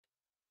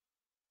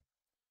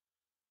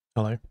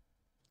Hello.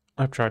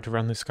 I've tried to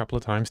run this a couple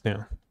of times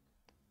now.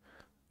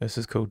 This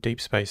is called Deep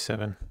Space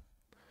 7.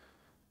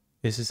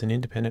 This is an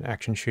independent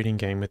action shooting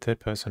game with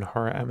third-person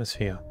horror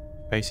atmosphere.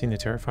 Facing the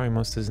terrifying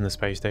monsters in the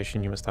space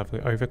station, you must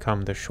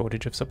overcome the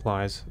shortage of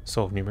supplies,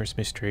 solve numerous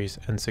mysteries,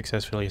 and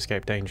successfully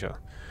escape danger.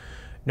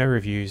 No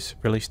reviews.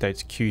 Release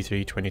date's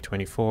Q3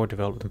 2024,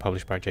 developed and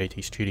published by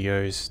JT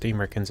Studios. Steam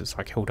reckons it's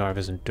like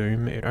Helldivers and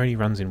Doom. It only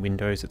runs in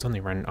Windows, it's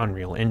only run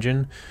Unreal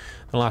Engine.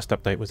 The last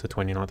update was the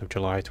 29th of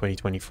July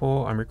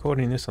 2024. I'm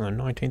recording this on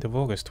the 19th of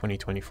August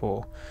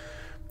 2024.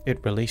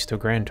 It released to a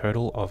grand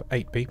total of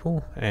 8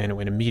 people, and it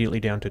went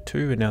immediately down to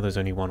 2, and now there's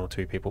only 1 or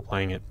 2 people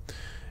playing it.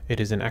 It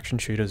is an action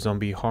shooter,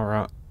 zombie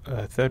horror,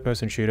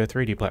 third-person shooter,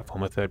 3D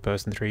platformer,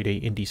 third-person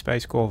 3D indie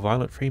space core,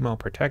 violent female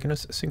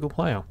protagonist, single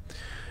player.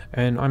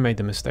 And I made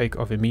the mistake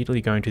of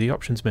immediately going to the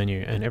options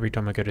menu, and every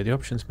time I go to the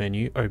options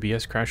menu,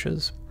 OBS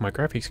crashes, my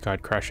graphics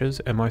card crashes,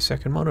 and my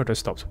second monitor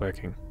stops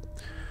working.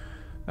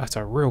 That's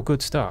a real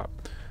good start.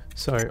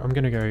 So I'm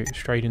going to go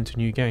straight into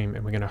new game,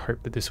 and we're going to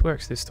hope that this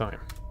works this time.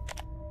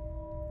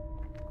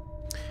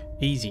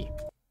 Easy.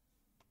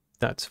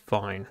 That's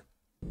fine.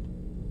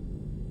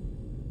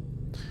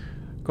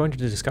 Going to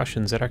the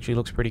discussions, that actually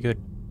looks pretty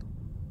good.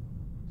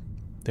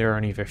 There are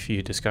only a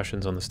few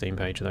discussions on the Steam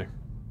page though.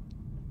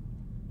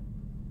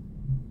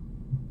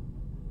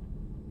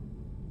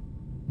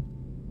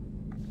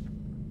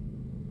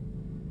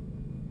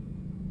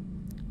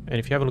 And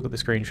if you have a look at the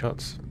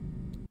screenshots,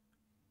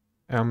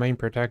 our main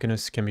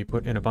protagonist can be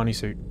put in a bunny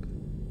suit.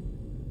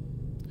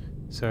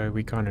 So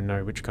we kind of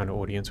know which kind of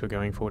audience we're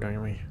going for,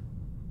 don't we?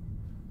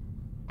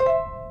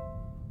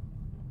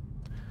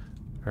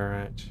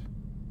 Alright.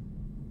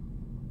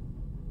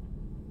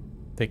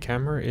 The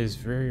camera is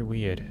very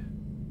weird.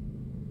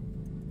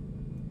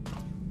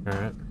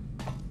 Alright.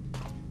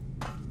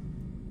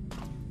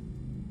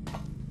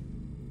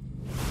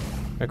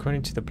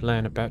 According to the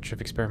plan, a batch of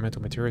experimental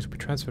materials will be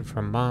transferred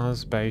from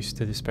Mars base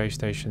to the space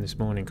station this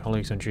morning.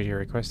 Colleagues on duty are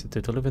requested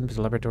to deliver them to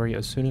the laboratory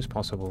as soon as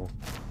possible.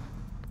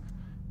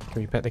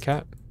 Can we pet the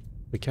cat?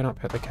 We cannot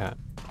pet the cat.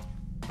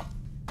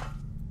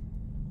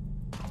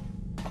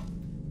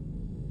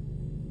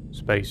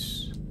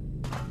 Space.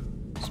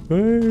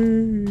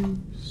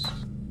 Space.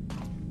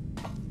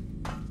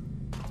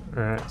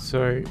 Alright,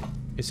 so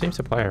it seems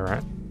to play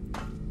alright.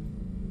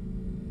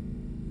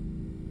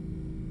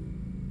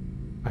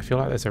 I feel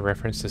like there's a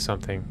reference to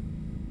something.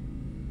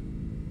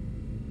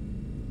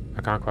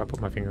 I can't quite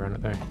put my finger on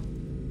it though.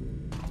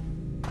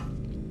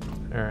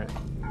 Alright.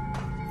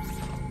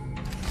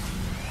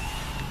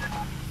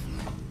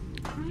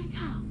 Wake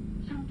up!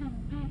 Something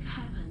big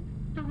happened.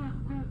 The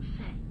work group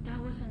said there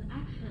was an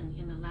accident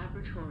in the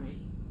laboratory.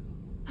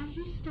 Are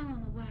you still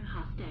on the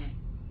warehouse deck?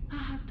 I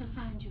have to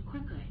find you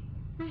quickly.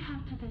 We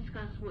have to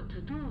discuss what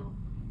to do.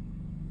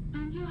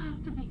 And you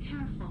have to be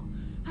careful.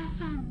 I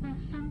found that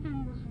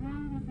something was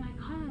wrong with my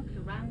colleagues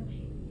around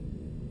me.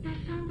 They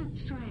sounded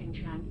strange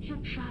and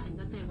kept shouting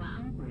that they were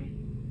hungry.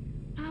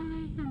 I'll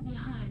leave them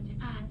behind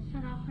and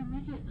set off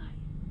immediately.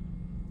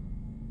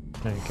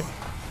 Okay.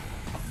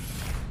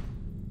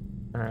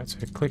 Alright, so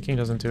clicking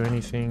doesn't do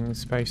anything,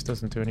 space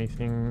doesn't do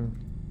anything.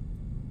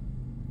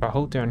 If I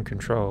hold down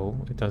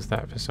control, it does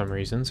that for some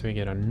reason, so we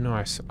get a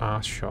nice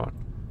arse shot.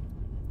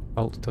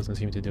 Alt doesn't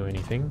seem to do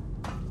anything.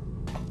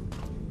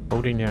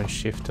 Holding down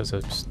shift does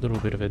a little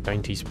bit of a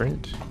dainty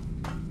sprint.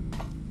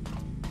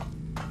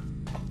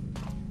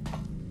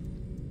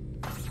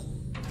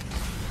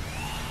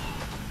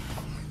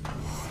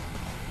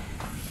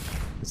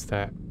 What's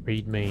that?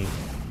 Readme.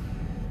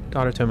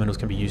 Data terminals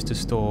can be used to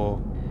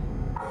store...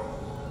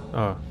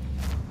 Oh.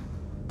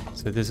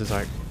 So this is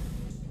like...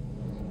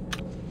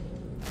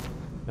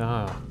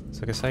 Ah, it's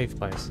like a safe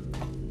place.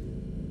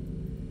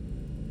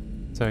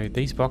 So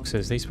these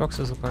boxes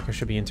look like I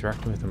should be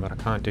interacting with them, but I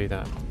can't do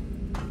that.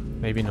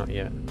 Maybe not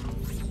yet.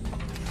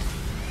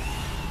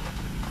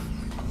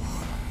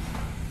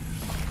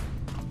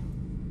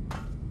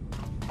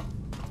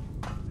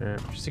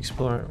 Just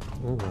explore.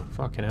 Ooh,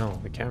 fucking hell,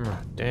 the camera.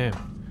 Damn.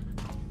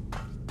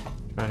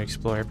 Trying to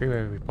explore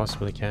everywhere we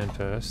possibly can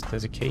first.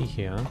 There's a key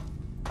here.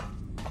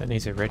 That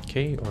needs a red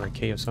key or a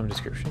key of some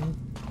description.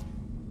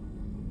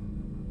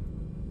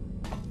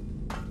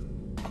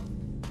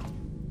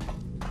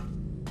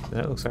 So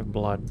that looks like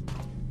blood.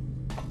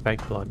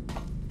 Fake blood.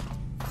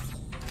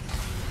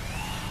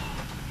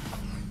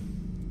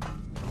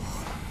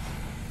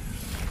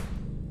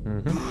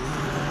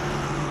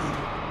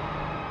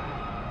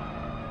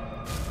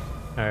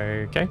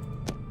 Okay.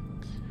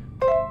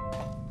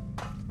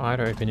 I had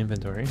to open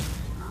inventory.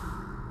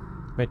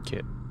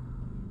 Medkit.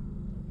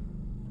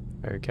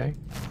 Okay.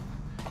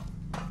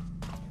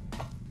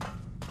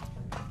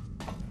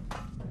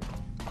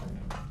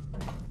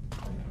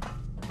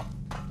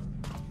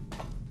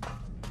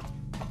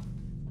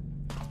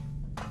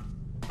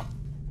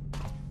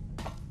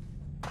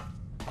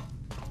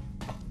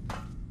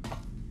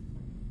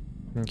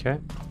 Okay.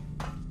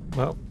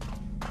 Well.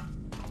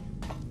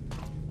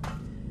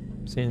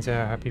 Since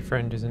our happy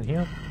friend isn't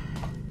here.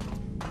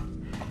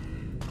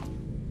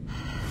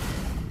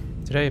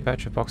 Today, a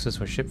batch of boxes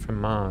were shipped from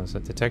Mars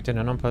that detected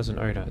an unpleasant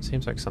odor. It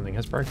seems like something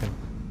has broken.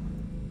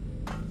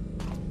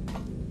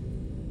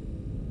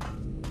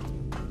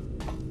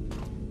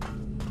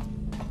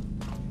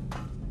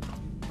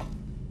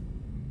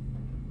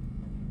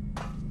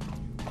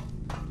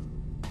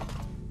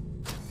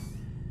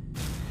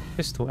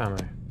 Pistol ammo.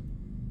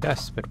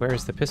 Yes, but where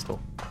is the pistol?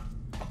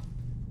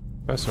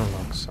 Personal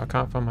logs. I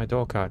can't find my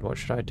door card. What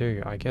should I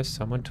do? I guess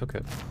someone took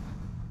it.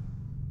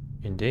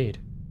 Indeed.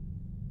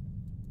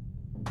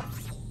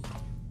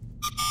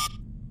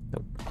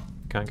 Nope.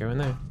 Can't go in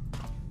there.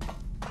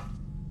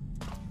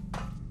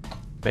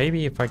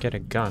 Maybe if I get a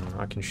gun,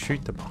 I can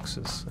shoot the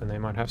boxes, and they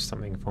might have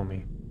something for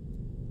me.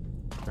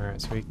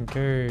 Alright, so we can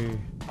go...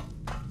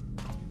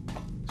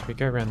 Should we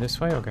go around this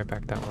way or go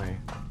back that way?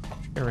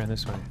 Should go around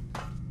this way.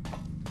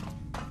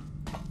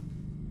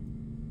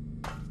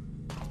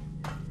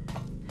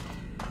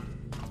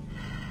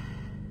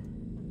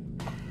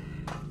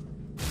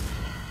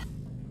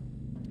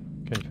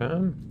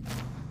 Confirm.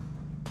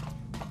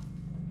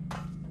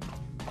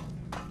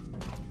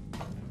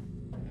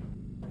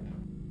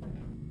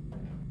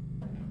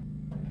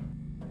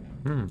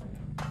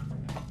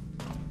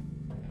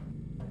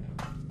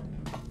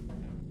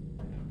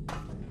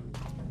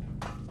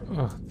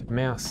 Oh, the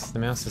mouse. The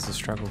mouse is a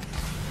struggle.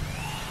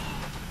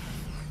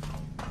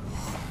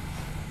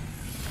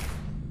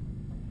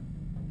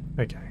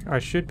 Okay, I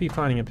should be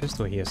finding a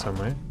pistol here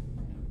somewhere.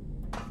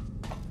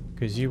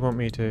 Because you want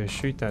me to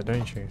shoot that,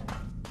 don't you?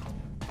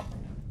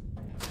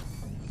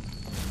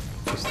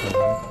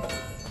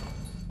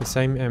 The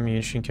same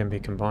ammunition can be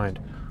combined.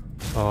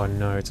 Oh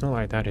no, it's not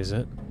like that, is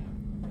it?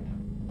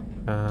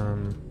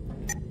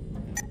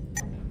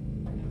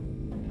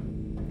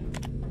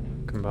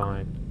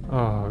 Combine.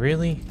 Oh,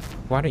 really?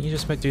 Why don't you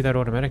just do that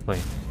automatically?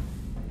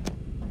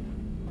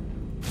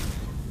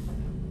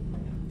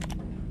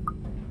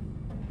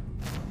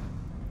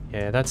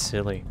 Yeah, that's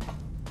silly.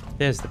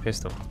 There's the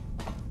pistol.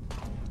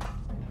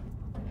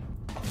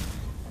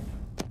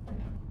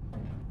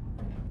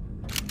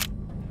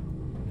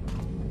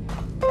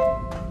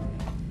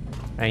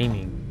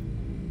 Aiming.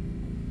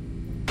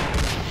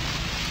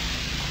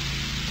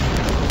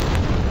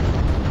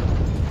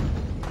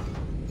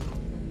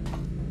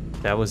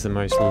 That was the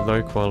most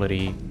low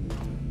quality,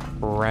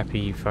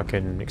 crappy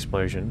fucking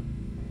explosion.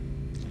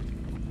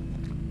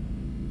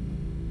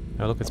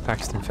 Oh look, it's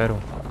Paxton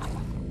Fettle.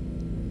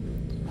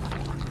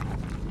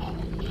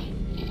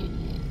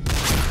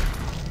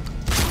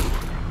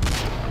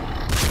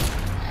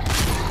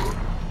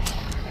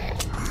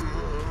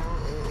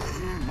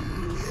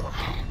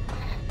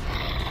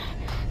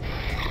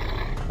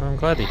 I'm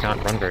glad he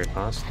can't run very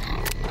fast.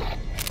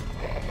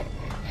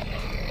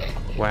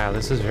 Wow,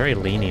 this is very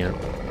lenient.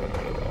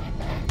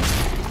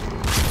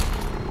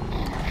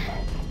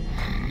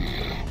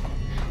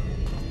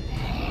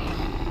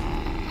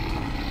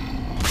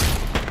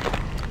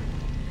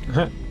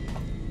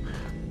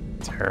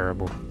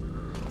 Terrible.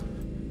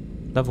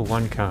 Level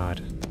 1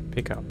 card.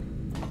 Pick up.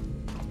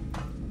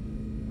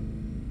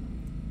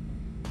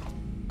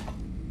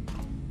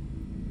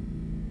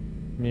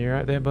 You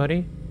right there,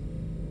 buddy?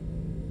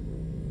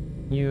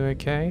 You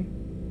okay?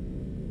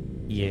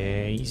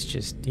 Yeah, he's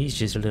just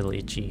a little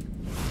itchy.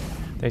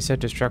 They said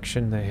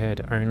destruction they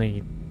had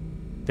only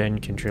then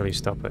can truly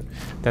stop it.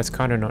 That's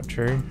kind of not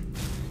true.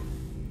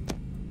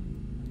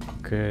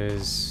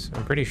 Because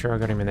I'm pretty sure I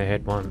got him in the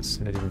head once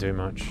and it didn't do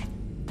much.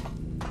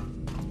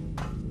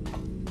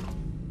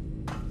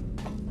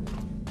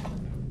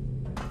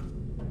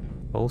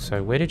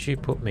 Also, where did you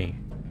put me?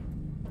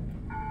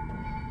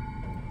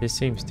 This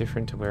seems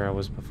different to where I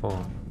was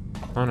before.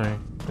 Oh no,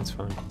 that's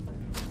fine.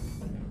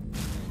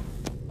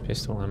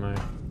 Pistol ammo.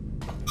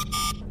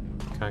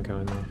 Can't go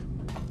in there.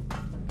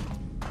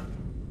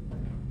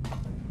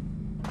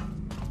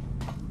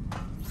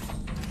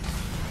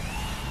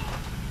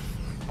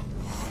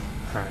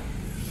 Alright.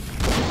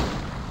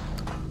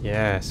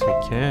 Yes, we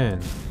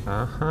can.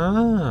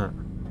 Uh-huh.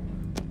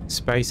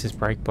 Space is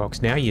break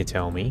box. Now you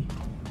tell me.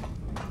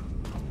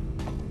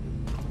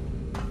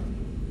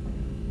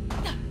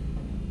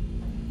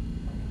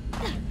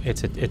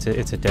 It's a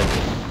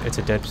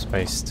dead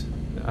spaced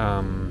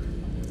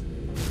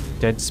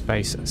dead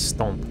space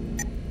stomp.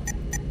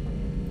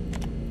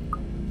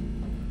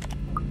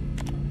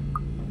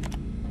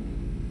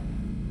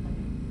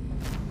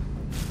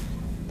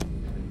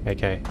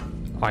 Okay,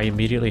 I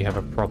immediately have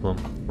a problem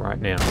right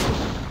now.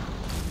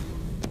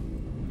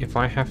 If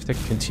I have to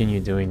continue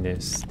doing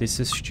this, this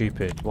is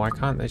stupid. Why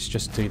can't they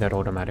just do that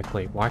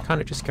automatically? Why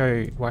can't it just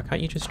go, why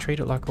can't you just treat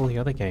it like all the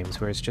other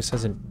games where it just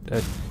has a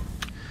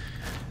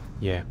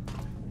yeah.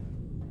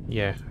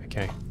 Yeah,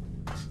 okay.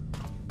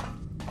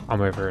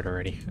 I'm over it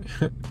already.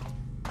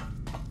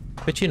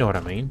 But you know what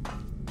I mean.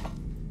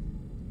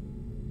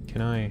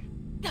 Can I?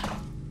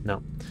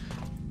 No.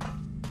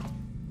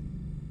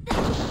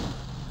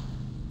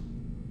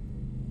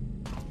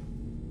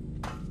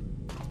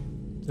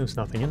 There's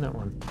nothing in that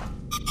one.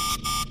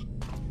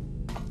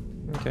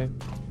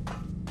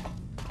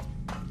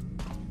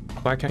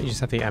 Why can't you just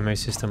have the ammo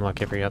system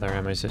like every other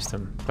ammo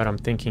system? But I'm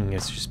thinking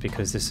it's just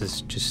because this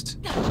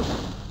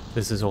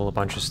is all a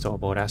bunch of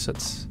store-bought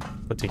assets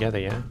put together,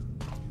 yeah?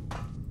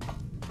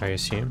 I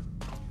assume.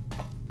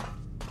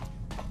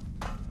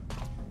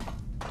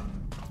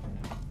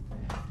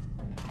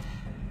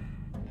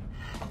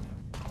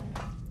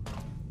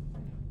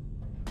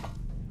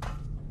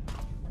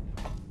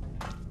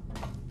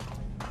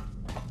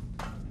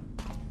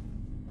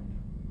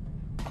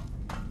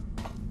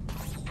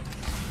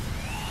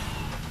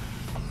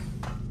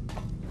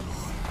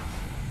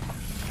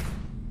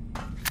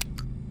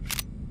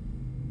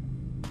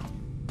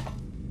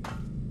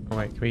 Oh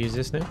wait, can we use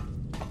this now?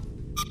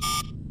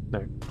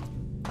 No.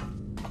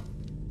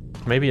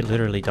 Maybe it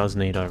literally does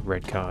need a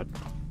red card.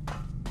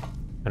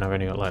 And I've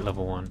only got like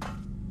level 1.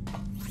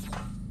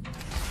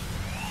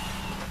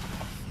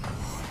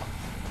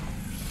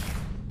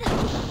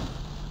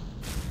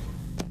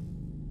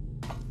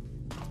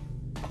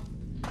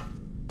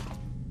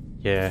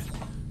 Yeah.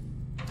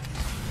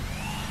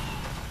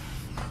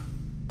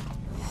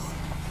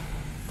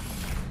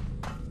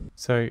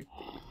 So...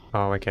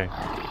 Oh, okay.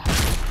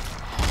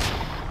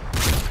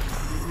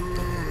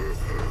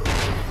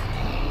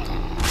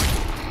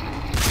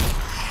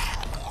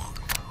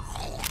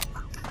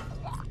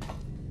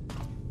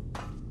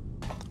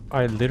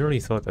 I literally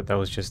thought that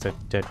was just a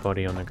dead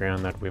body on the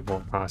ground that we've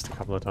walked past a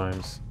couple of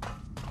times.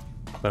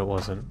 But it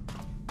wasn't.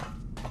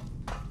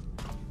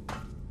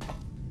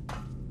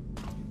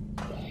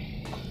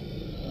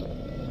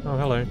 Oh,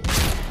 hello.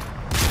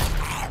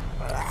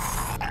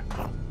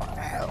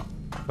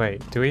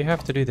 Wait, do we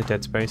have to do the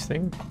Dead Space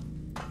thing?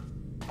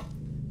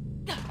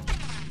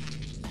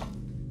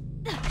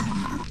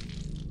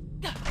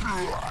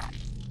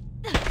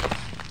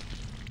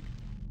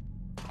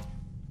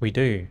 We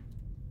do.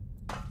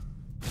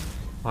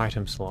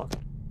 Item slot.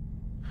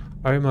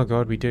 Oh my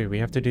god, we do. We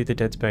have to do the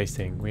Dead Space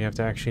thing. We have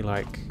to actually,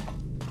 like,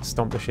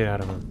 stomp the shit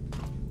out of them.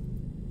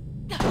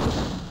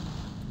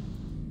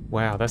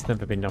 Wow, that's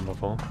never been done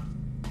before.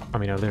 I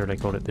mean, I literally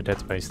called it the Dead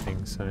Space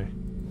thing, so...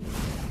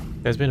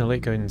 There's been a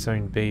leak in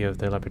Zone B of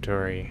the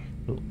laboratory.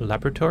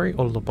 Laboratory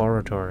or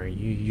laboratory?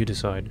 You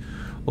decide.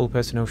 All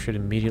personnel should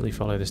immediately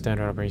follow the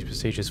standard operating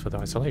procedures for the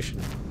isolation.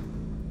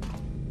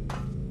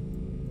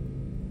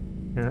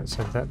 Alright,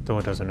 so that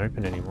door doesn't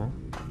open anymore.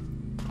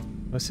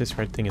 What's this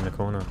red thing in the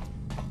corner?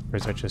 Or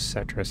is that just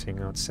set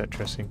dressing? Oh, it's set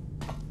dressing.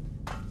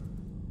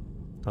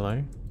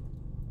 Hello?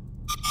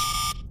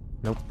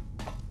 Nope.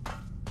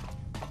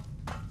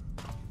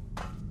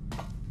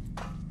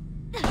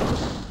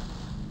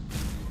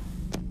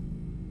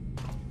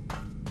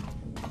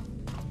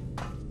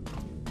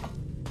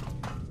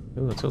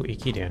 Ooh, it's all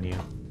icky down here.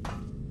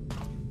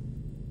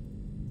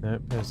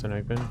 Nope, doesn't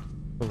open.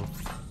 Ooh.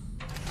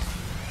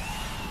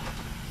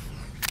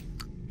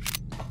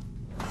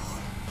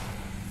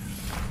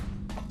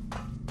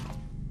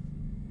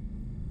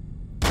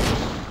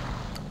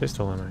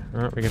 Pistol ammo.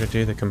 Alright, we gotta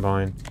do the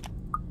combine.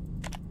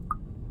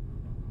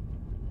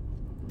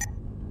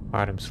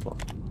 Item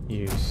slot.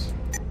 Use.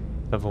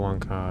 Level 1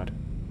 card.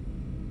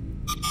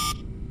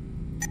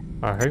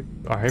 I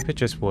hope it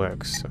just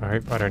works. I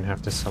hope I don't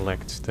have to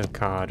select the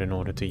card in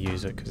order to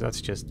use it, because that's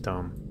just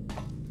dumb.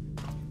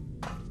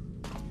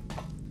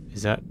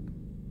 Is that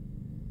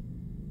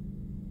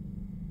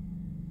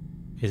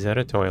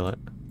a toilet?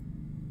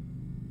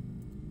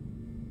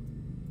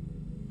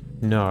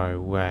 No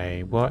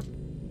way. What?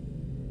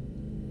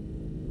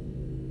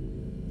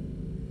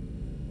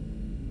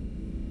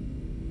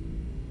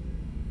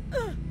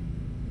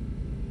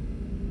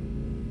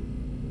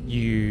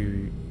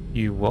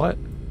 You what?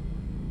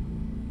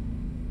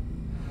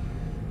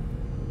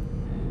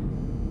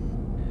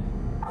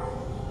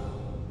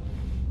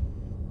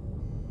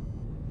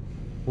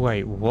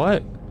 Wait,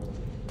 what?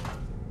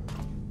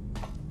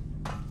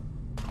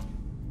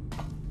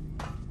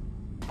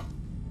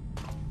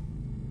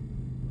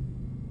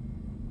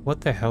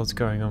 What the hell's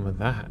going on with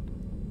that?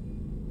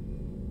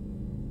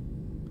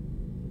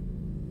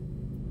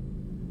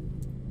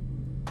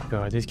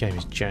 God, this game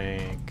is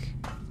jank.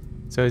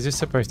 So is this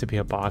supposed to be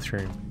a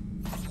bathroom?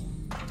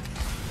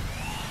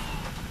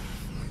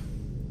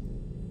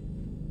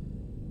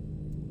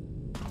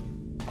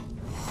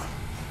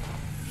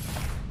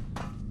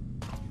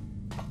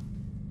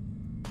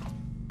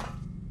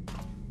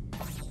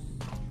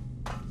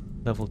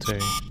 Level 2.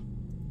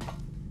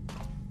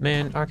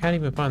 Man, I can't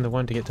even find the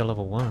one to get to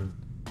level 1.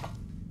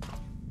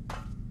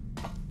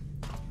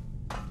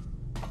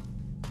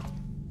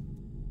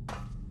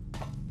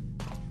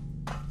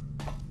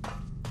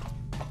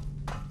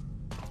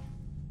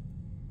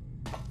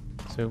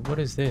 So what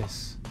is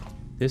this?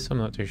 This I'm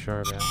not too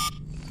sure about.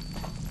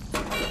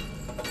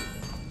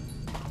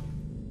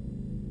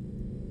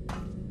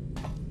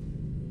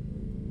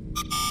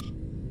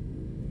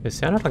 It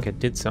sounded like it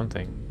did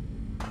something.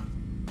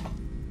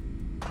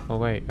 Oh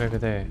wait, over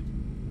there.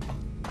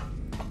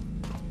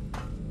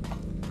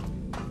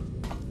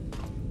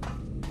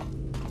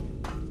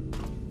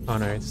 Oh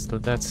no,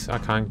 that's I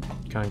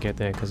can't get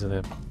there because of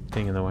the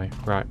thing in the way.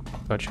 Right,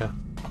 gotcha.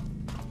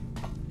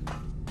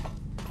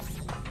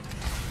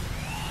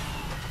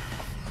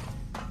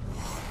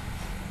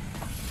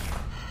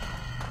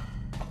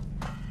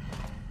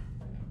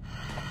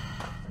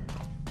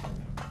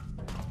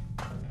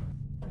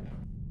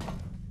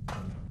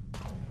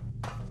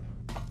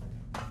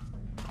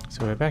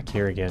 So we're back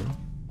here again.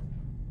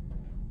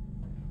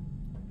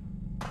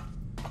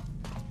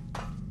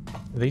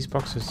 Are these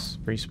boxes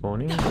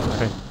respawning?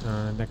 I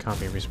don't, that can't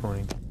be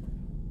respawning.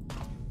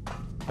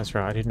 That's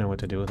right, I didn't know what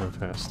to do with them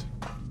first.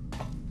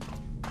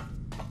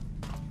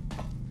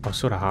 I was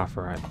sort of half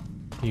right.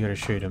 You gotta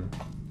shoot them,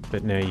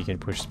 but now you can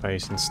push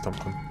space and stop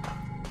them.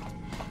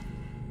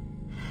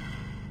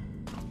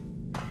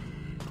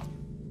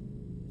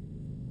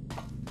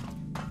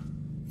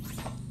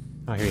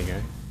 Oh, here you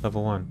go.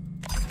 Level 1.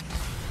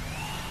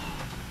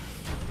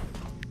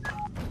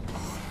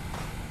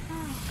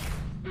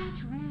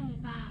 That's really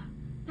bad.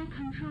 The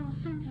control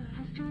center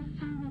has just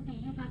sounded the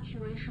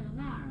evacuation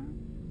alarm.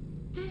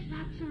 This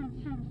accident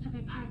seems to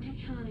be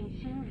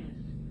particularly serious.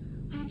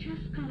 I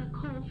just got a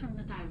call from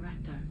the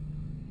director.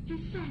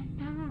 He said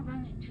they were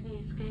running to the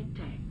escape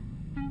deck,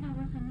 and there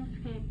was an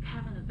escape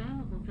cabin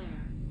available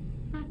there.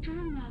 But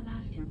during my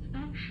last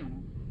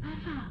inspection, I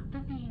found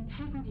that the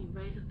integrity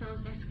rate of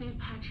those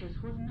escape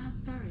hatches was not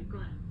very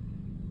good.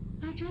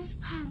 I just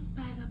passed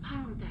by the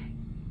power deck.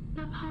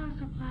 The power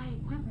supply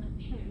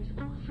equipment here is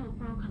also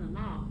broken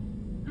aloft.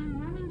 I'm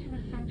running to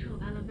the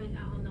central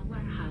elevator on the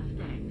warehouse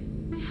deck.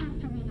 We have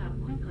to meet up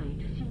quickly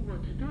to see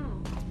what to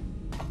do.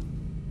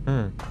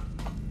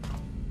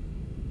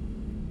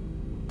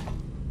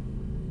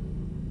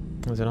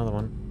 There's another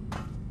one.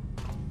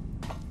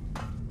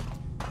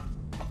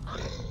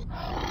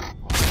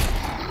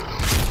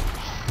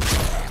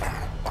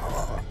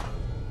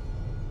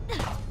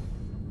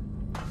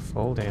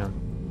 Fall down.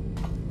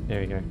 There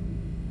we go.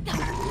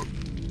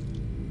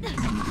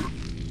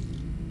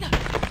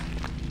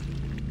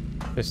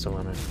 Pistol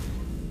ammo. I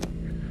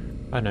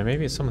don't know,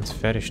 maybe it's someone's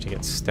fetish to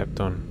get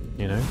stepped on,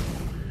 you know?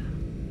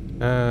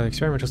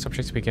 Experimental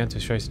subjects began to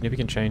show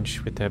significant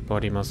change with their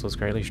body muscles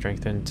greatly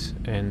strengthened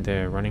and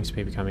their running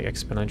speed becoming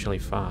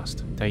exponentially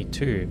fast. Day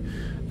 2.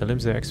 The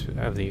limbs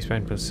of the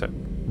experimental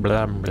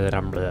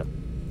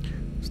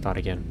Start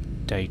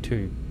again. Day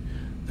 2.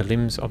 The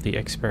limbs of the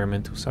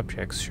experimental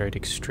subjects showed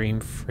extreme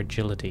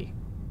fragility,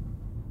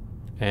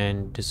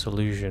 and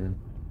dissolution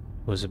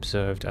was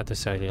observed at the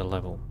cellular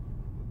level.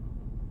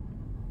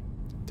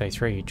 Day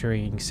 3.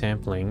 During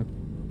sampling,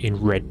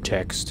 in red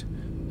text,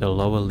 the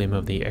lower limb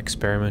of the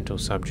experimental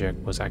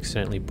subject was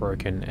accidentally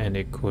broken and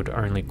it could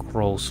only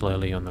crawl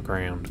slowly on the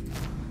ground.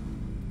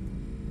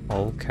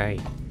 Okay.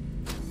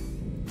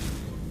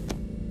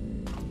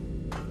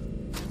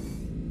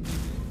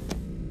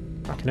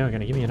 Fucking hell,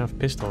 gonna give me enough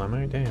pistol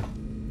ammo? Damn.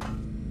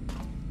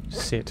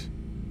 Sit.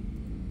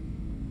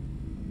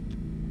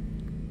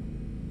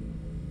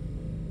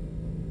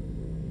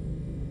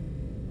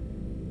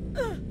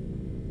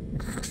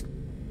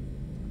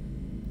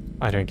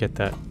 I don't get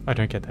that. I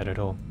don't get that at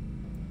all.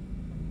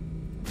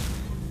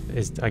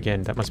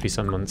 Again, that must be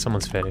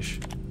someone's fetish.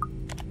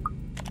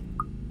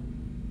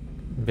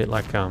 A bit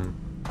like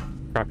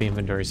crappy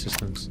inventory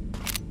systems.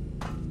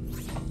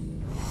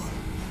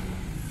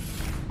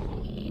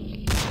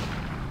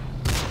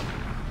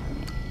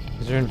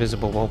 Is there an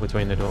invisible wall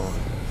between the door?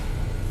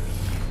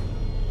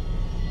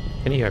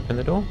 Can you open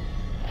the door?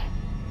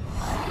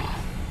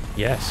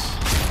 Yes.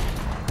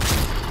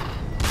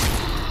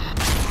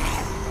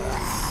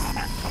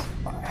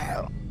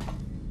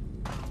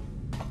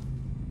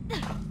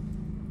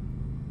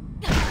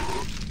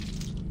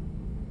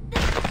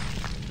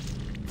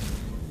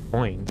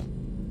 Coin.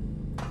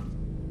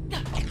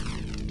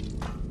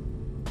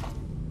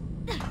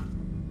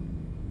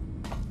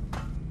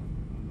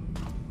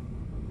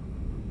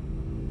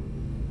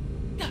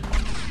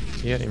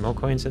 You got any more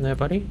coins in there,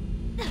 buddy?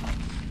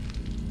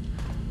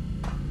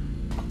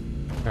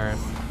 Alright.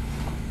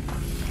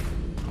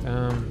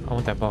 I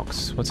want that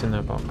box. What's in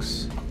that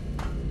box?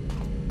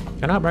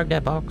 Can I break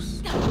that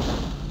box?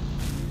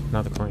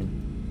 Another coin.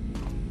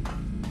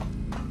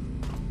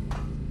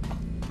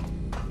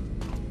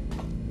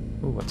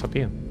 Ooh, what's up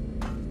here?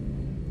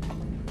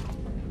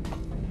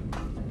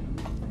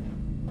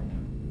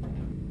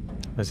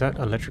 Is that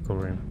electrical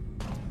room?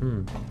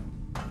 Hmm.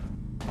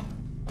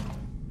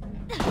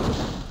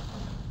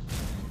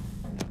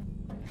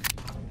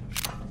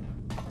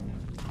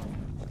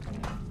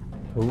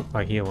 Ooh,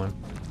 I hear one.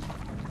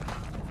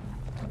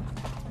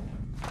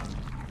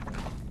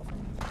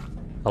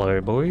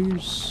 Hello,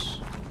 boys.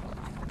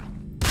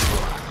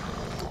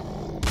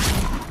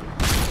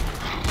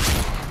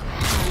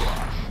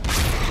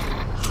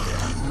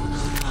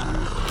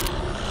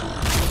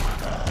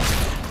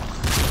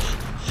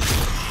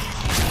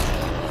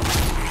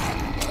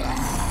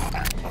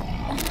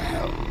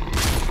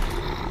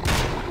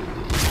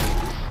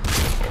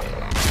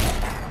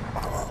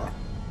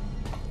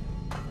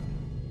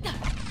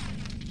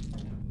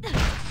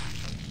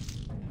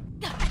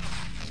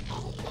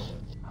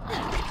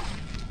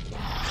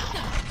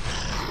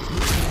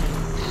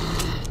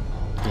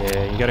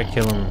 Yeah, you gotta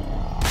kill him.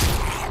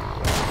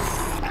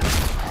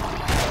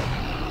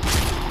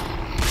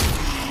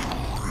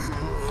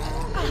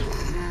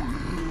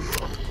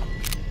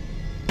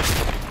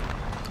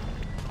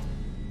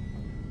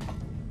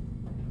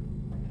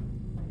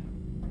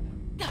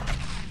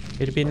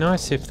 It'd be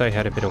nice if they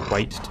had a bit of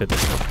weight to them.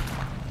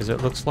 Because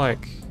it looks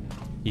like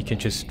you can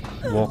just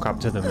walk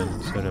up to them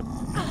and sort of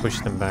push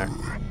them back.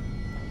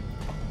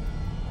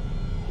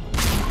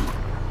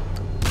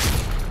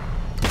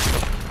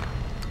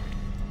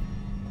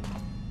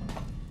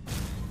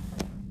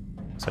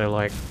 So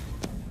like,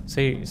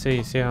 see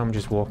how I'm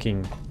just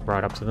walking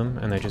right up to them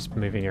and they're just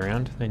moving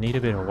around? They need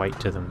a bit of weight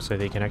to them so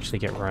they can actually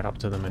get right up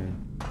to them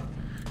and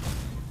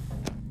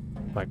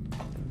like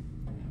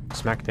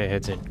smack their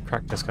heads in,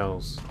 crack their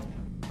skulls.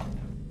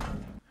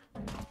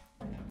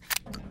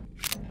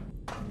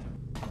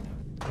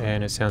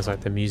 And it sounds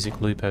like the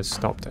music loop has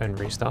stopped and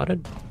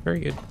restarted. Very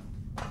good.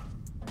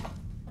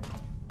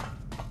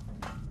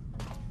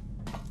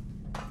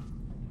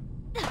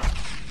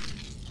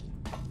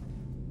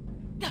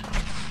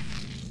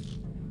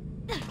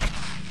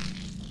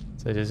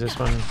 So does this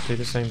one do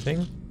the same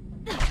thing?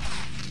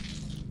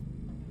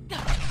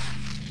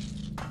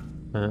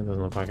 No, it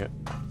doesn't look like it.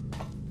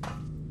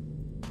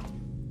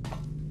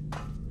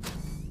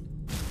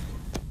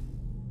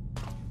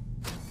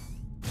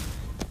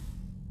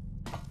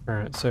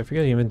 Alright, so if we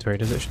go to the inventory,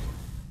 does it...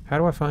 How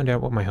do I find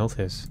out what my health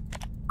is?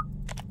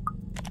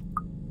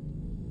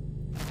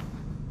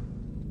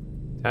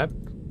 Tab?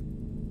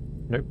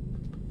 Nope.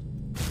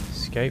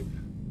 Escape?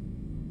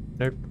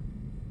 Nope.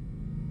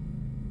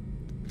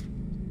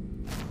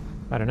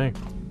 I don't know.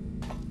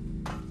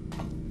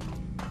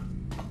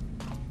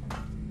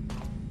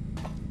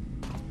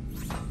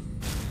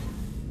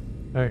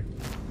 Oh,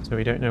 so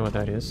we don't know what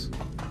that is.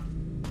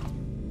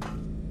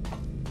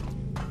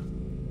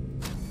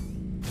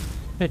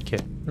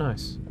 Medkit,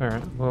 nice.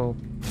 Alright, well...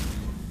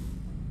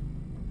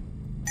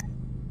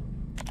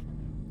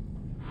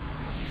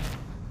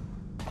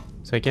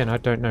 So again, I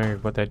don't know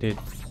what that did.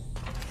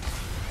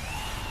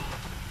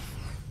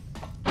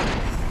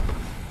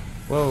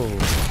 Whoa!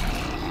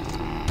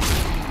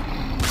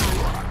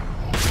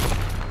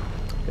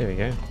 There we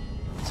go.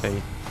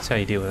 That's how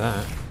you deal with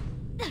that.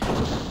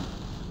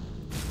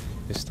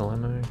 Pistol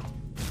ammo.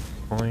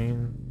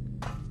 Coin.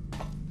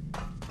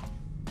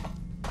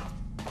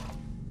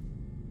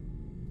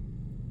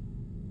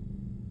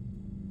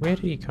 Where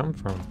did he come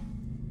from?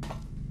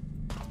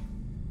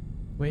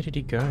 Where did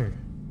he go?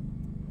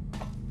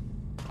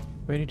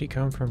 Where did he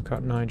come from,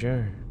 Cotton Eye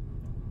Joe?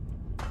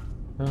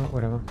 Oh,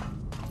 whatever.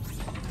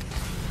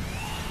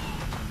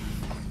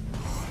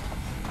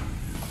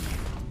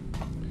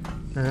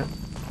 Alright.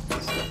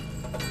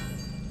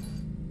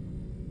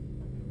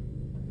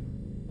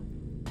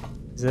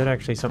 Is that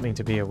actually something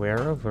to be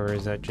aware of, or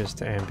is that just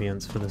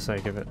ambience for the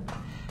sake of it?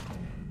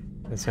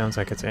 It sounds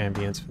like it's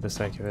ambience for the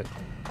sake of it.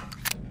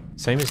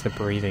 Same as the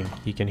breathing.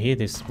 You can hear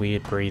this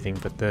weird breathing,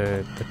 but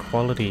the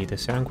quality, the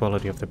sound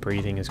quality of the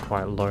breathing is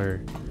quite low.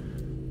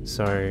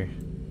 So...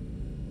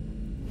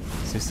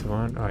 Is this the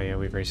one? Oh yeah,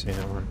 we've already seen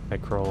that one. They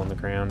crawl on the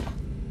ground.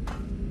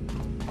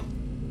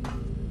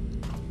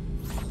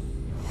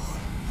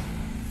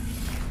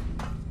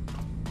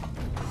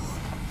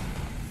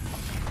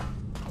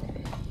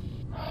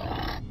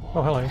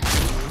 Oh, hello.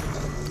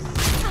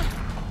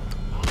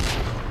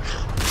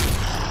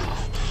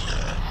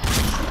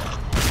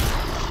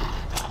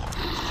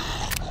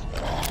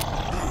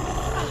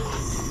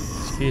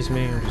 Excuse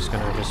me, I'm just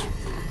gonna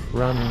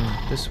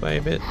run this way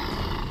a bit.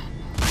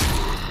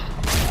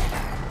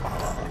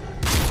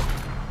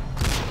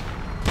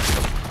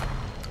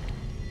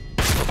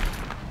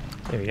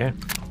 There we go.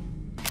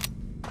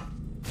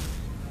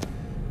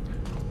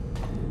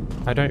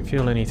 I don't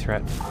feel any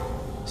threat.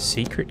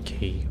 Secret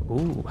key.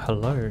 Ooh,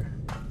 hello.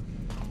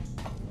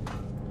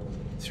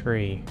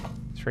 3.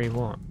 3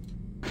 what?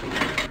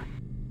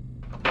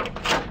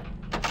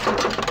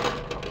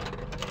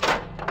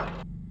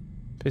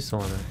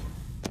 Pistol ammo.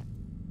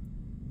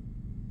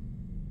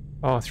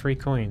 Oh, 3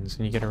 coins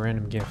and you get a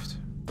random gift.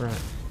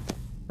 Right.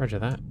 Roger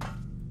that.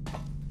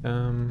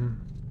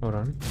 Hold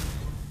on.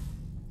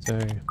 So...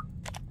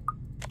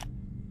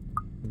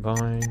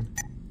 Combine.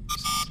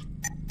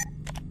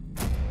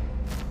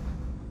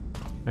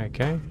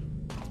 Okay.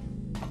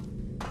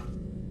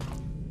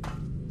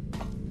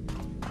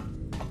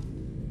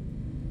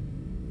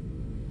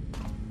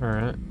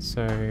 Alright,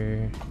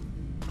 so...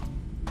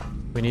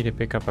 We need to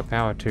pick up a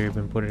power tube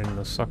and put it in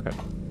the socket.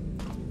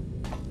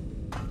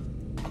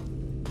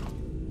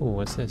 Ooh,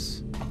 what's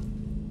this?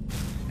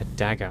 A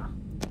dagger.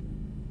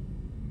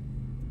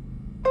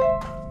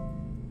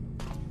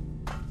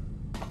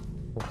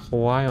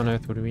 Why on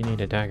earth would we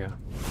need a dagger?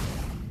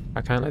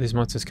 I can't let these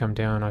monsters come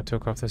down. I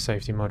took off the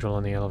safety module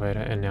on the elevator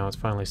and now it's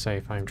finally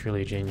safe. I am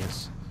truly a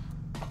genius.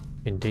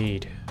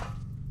 Indeed.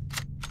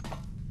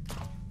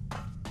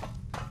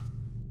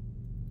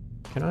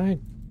 Can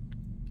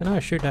I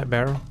shoot that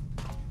barrel?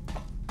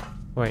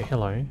 Wait,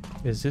 hello.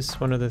 Is this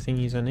one of the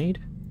thingies I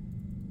need?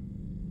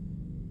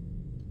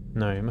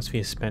 No, it must be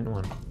a spent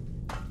one.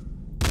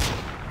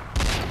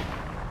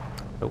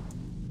 Oh.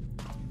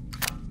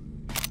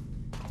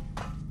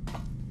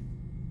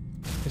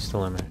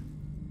 Pistol ammo.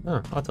 Oh,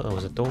 I thought that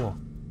was a door.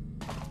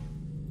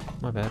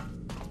 My bad.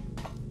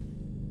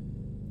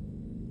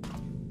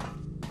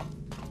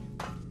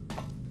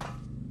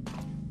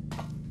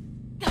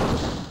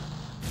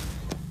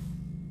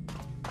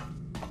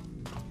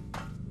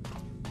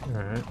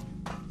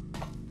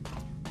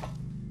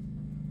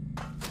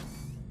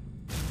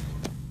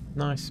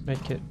 Nice,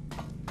 medkit.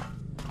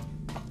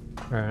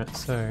 Alright,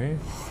 so...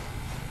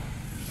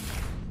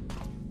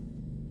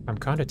 I'm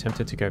kind of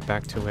tempted to go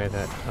back to where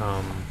that,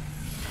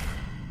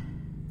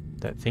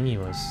 that thingy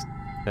was.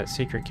 That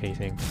secret key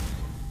thing.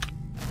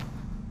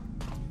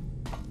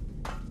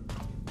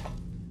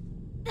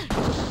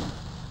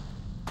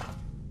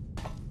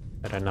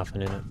 That had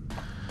nothing in it.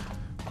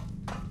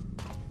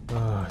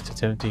 Oh, it's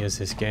as empty as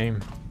this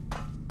game.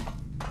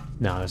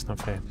 No, that's not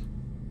fair.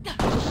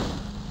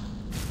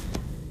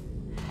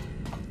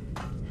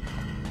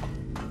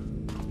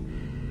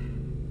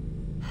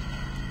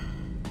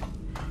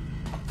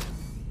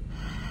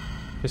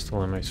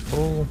 Pistol ammo's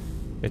full.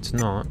 It's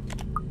not.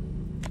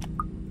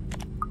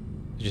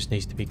 It just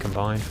needs to be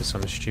combined for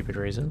some stupid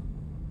reason.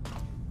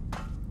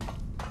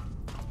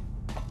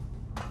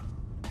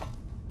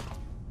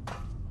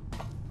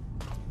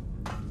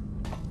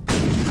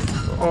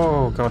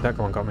 Oh god, that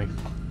one got me.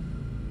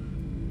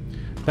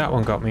 That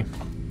one got me.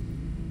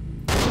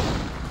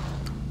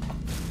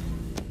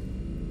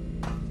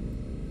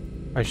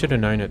 I should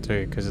have known it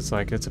too, because it's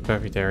like, it's a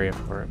perfect area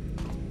for it.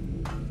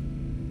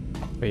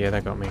 But yeah,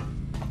 that got me.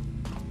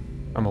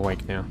 I'm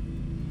awake now.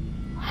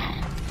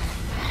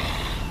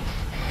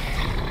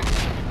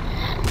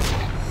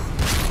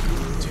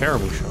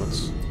 Terrible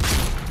shots.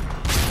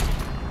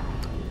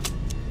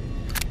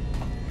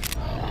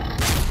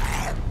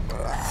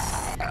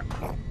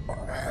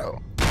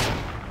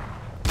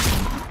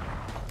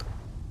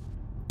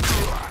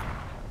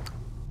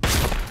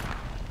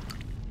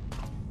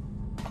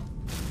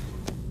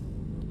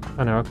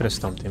 I know, I could have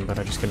stumped him, but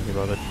I just couldn't be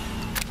bothered.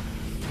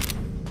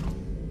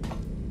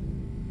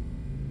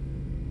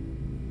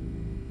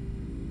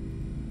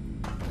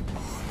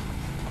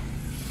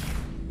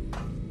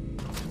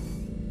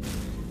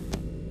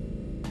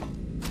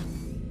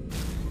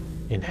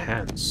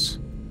 Enhance.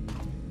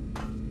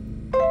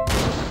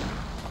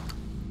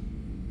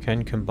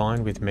 Can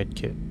combine with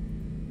medkit.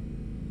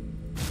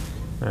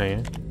 Oh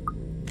yeah.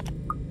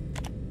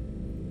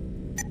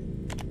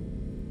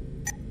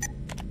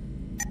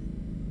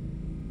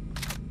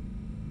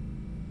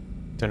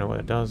 Don't know what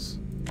it does.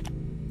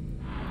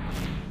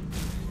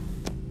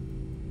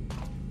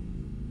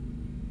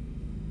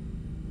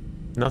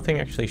 Nothing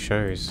actually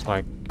shows,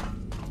 like,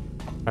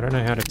 I don't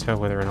know how to tell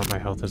whether or not my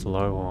health is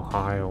low or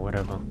high or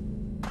whatever.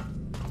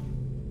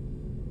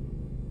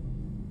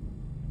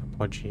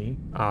 Podgy,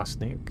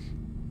 arsenic.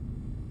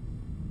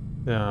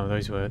 Oh,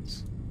 those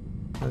words.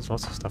 There's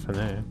lots of stuff in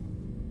there.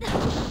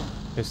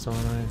 Pistol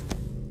ammo.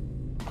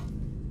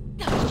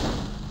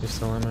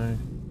 Pistol ammo.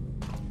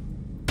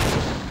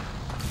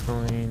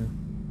 Coin.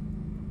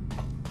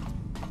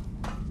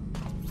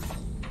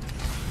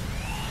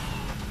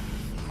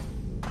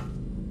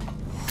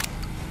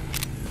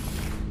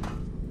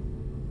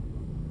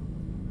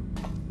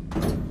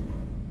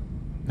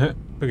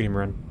 Look at him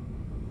run.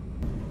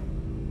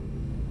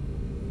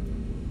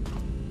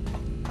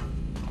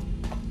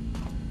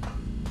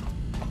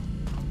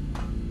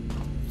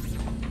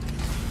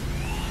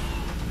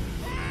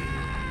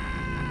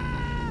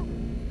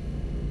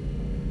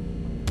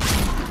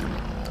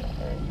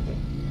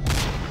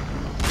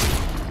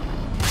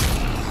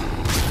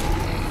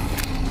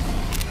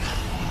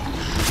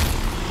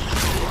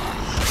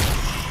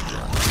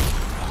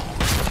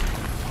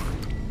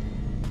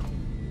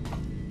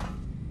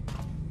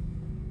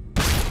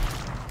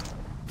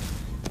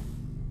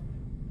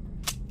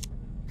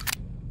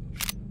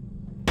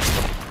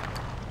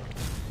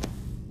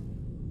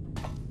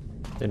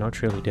 They're not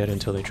truly dead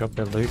until they drop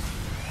their loot.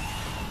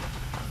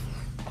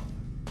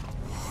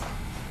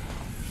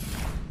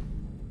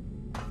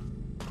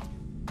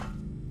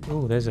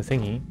 Oh, there's a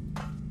thingy.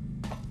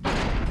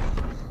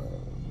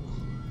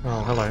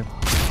 Oh, hello.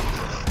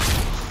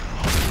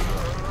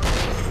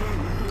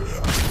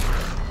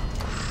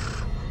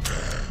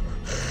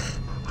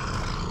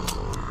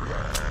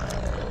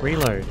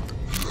 Reload.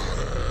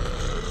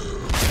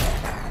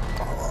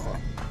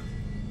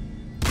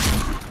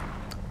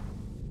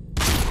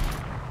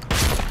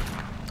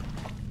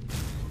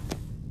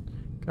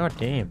 God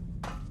damn.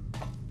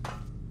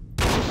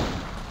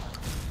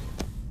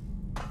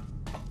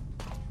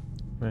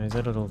 Wait, is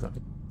that a little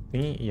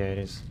thingy? Yeah, it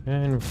is.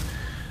 And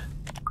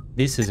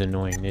this is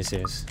annoying, this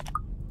is.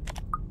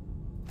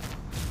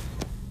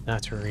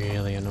 That's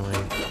really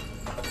annoying.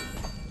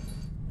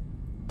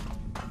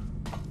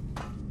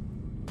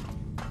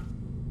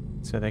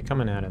 So they're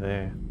coming out of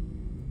there.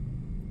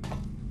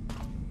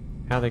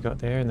 How they got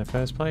there in the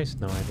first place?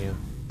 No idea.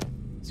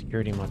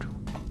 Security module.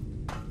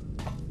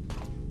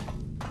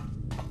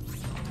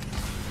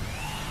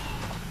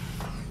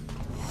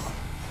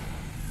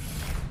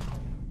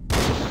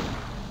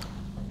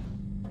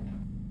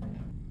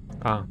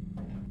 Ah,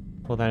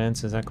 well that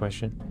answers that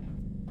question.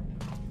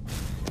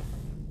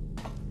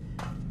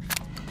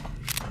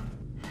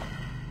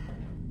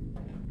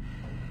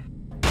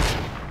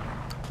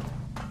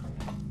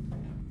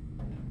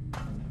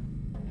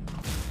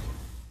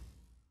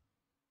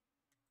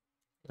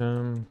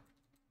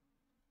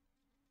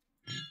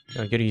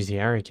 I gotta use the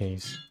arrow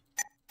keys.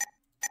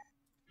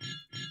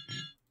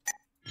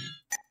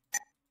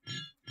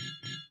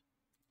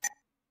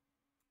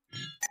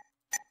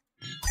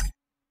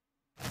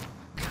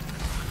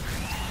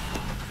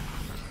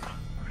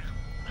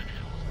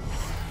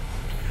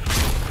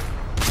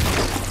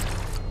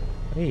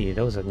 Hey,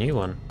 that was a new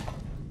one.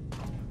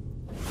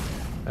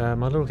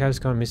 My little cat's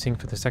gone missing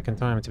for the second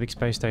time. It's a big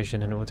space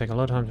station and it will take a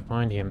lot of time to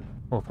find him.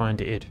 Or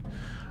find it.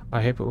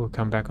 I hope it will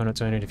come back on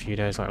its own in a few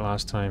days like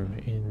last time.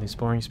 In this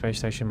boring space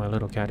station, my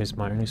little cat is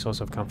my only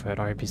source of comfort.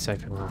 I hope he's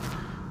safe and well.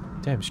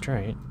 Damn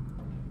straight.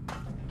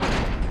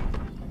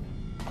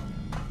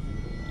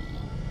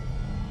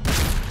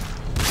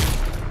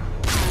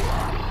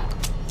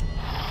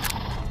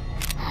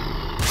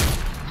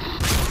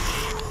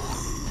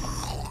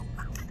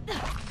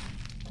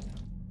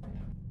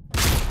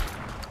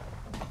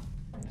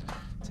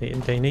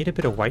 They need a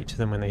bit of weight to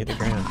them when they hit the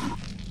ground.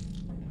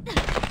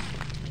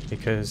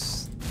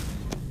 Because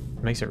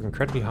it makes it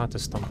incredibly hard to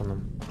stomp on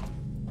them.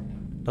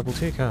 Level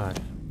 2 card.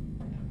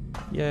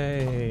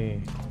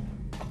 Yay!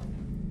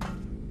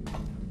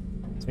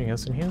 Something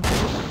else in here?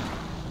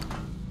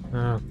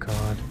 Oh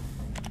god.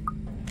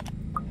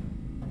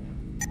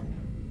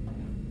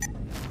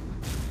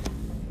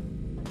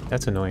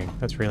 That's annoying.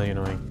 That's really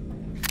annoying.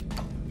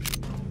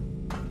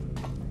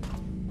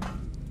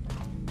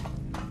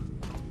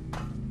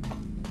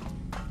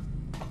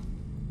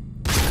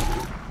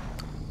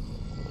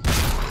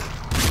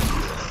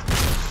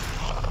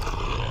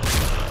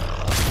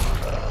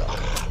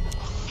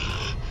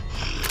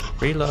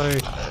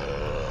 Reload!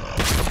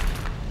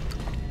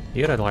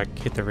 You gotta like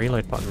hit the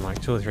reload button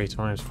like 2 or 3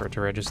 times for it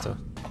to register.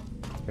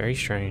 Very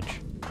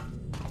strange.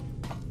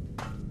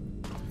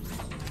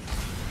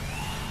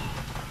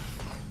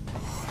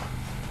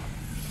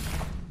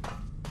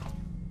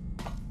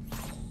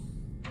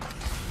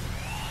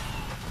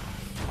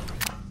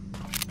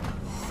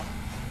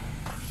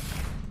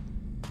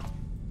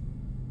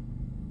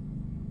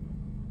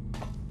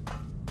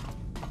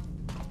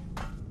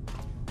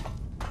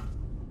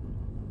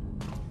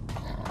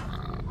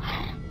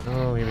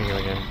 Oh, here we go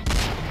again.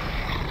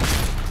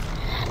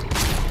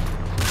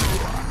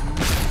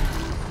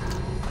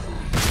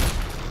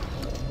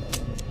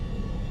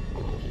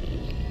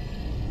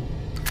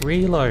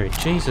 Reload!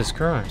 Jesus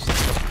Christ!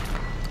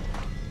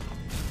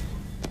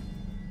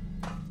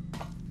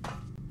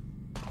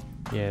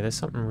 Yeah, there's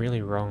something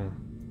really wrong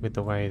with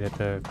the way that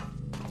the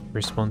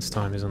response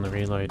time is on the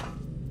reload.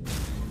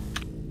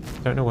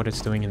 Don't know what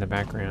it's doing in the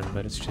background,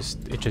 but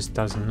it just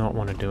does not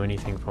want to do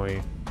anything for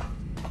you.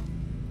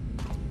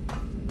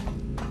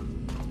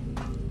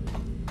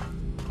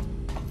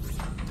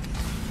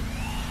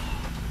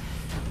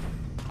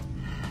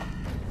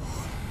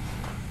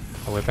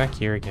 Oh, we're back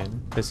here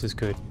again. This is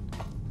good.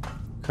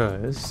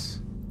 Because...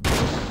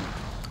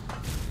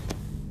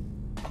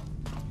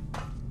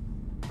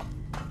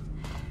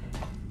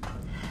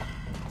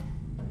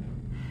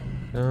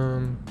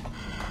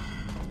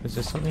 is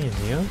there something in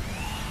here?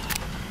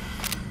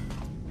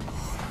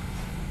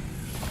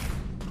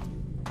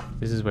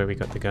 This is where we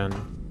got the gun.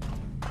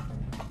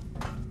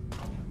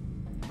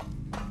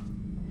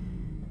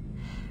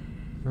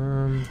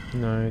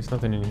 No, there's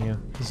nothing in here.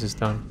 This is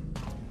done.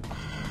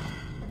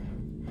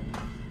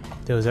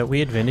 There was that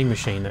weird vending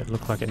machine that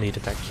looked like it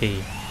needed that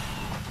key.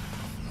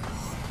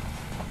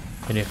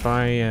 And if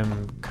I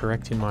am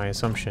correct in my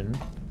assumption,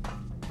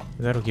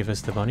 that'll give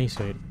us the bunny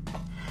suit.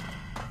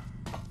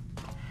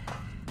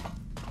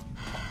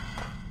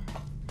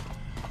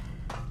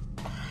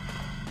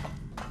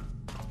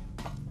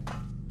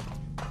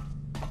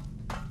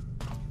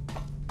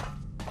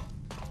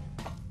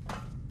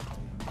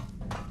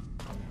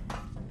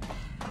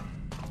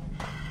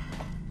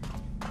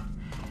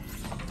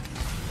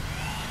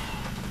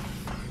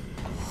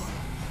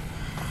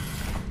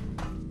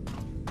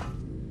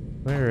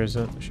 Where is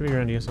it? It should be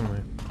around here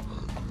somewhere.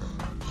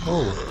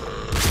 Oh!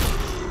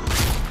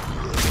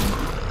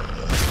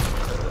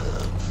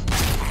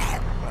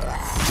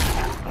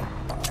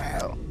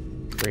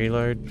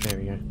 Reload. There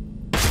we go.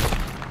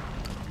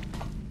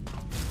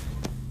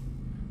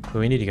 But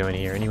we need to go in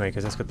here anyway,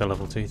 because that's got the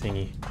level 2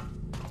 thingy.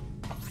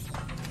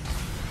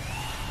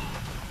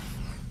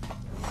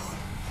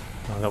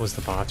 Oh, that was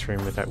the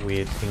bathroom with that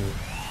weird thing.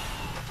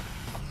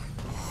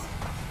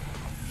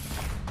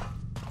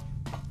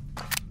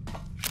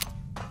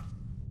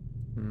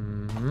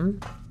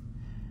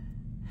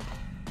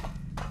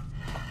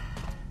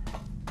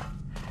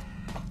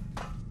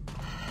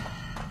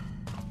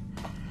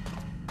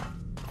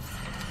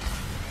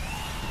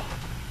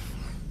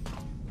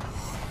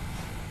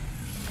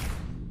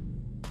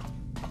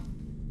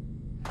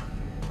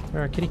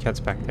 There are kitty cats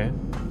back there.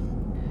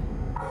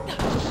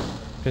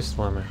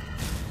 Pistol ammo.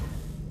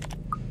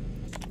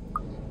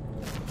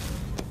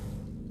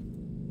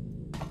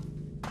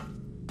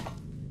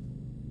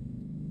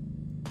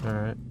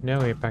 Alright, now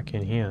we're back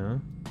in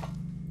here.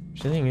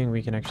 Is there anything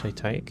we can actually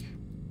take?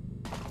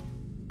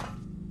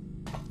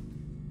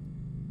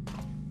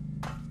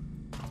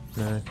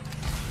 No.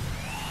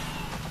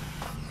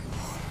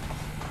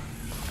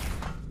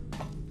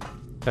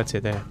 That's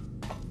it there.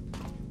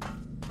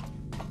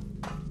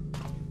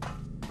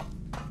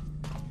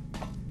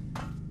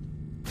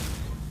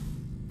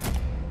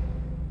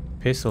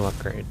 Pistol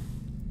upgrade.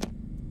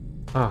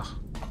 Ah,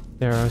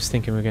 there I was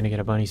thinking we were going to get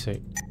a bunny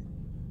suit.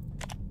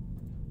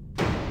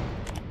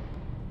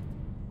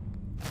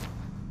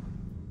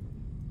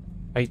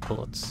 8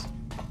 bullets.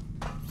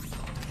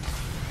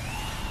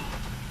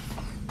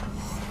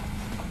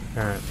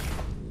 Alright.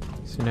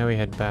 So now we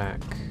head back.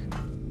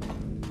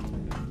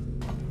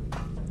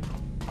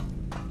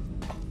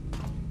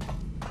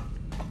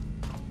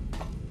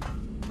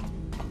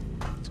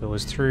 So it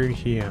was through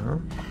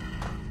here.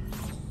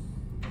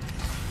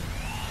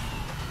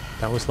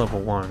 That was level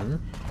 1.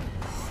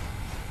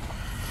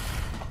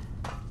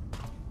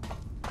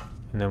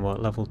 And then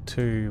what, level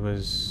 2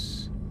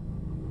 was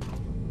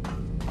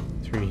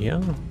through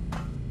here?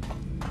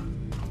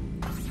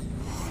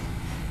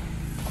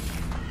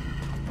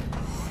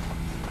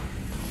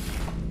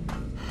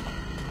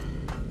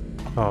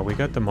 Oh, we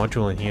got the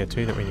module in here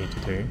too that we need to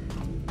do.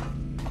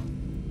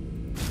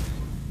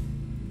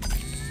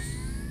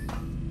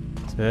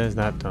 So there's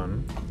that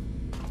done.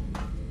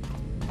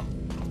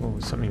 Oh,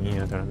 something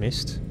here that I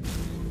missed.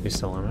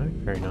 Pistol ammo,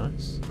 very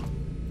nice.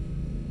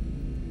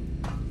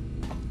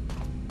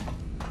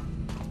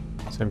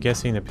 So I'm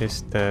guessing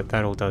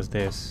that all does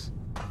this.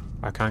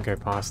 I can't go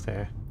past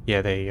there.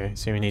 Yeah, there you go.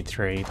 So we need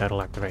 3.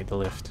 That'll activate the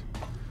lift.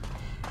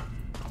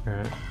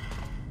 Alright.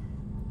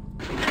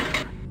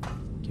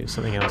 Give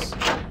something else.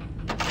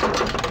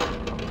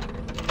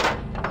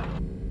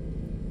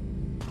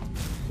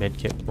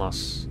 Medkit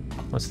plus.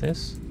 What's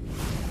this?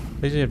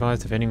 Please be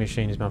advised the vending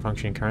machine is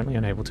malfunctioning, currently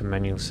unable to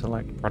manually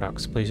select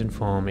products. Please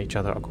inform each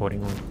other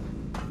accordingly.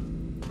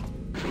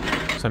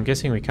 So I'm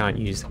guessing we can't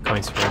use the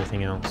coins for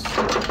anything else.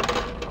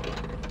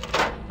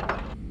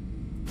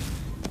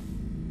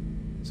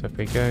 So if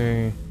we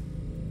go...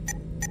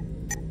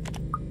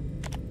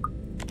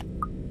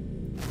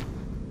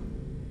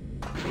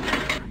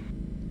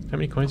 How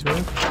many coins we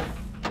have?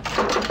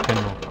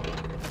 10 more.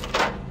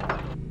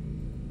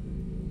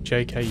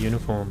 JK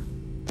uniform.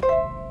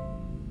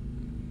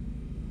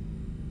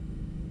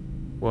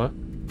 What?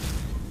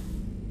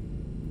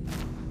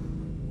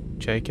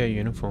 JK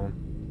uniform.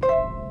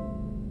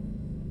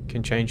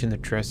 Can change in the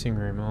dressing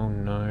room. Oh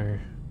no.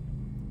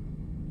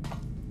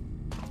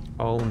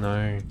 Oh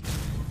no.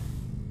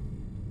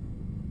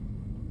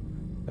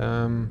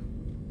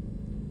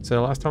 So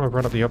the last time I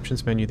brought up the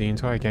options menu, the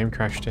entire game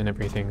crashed and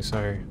everything,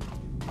 so...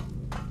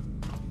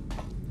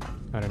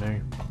 I don't know.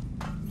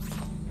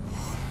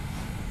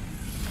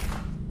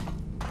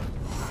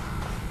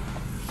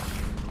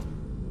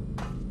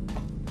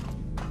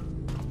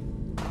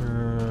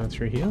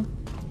 Through here?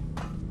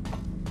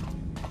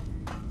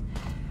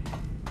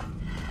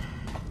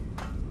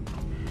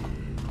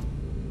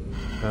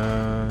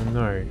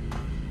 No.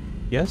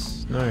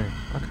 Yes? No.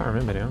 I can't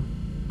remember now.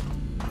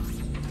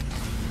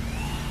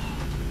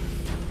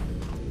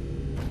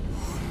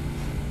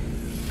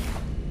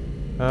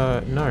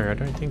 No, I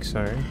don't think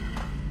so.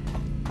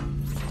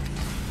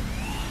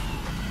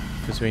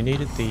 Because we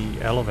needed the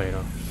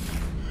elevator.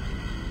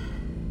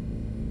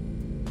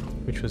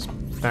 Which was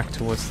back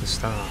towards the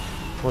start,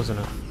 wasn't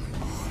it?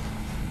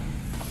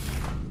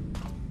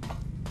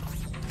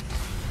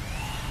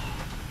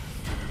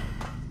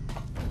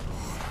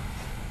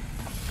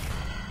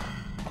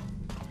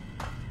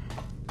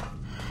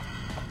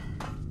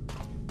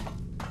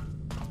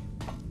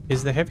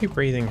 Is the heavy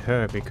breathing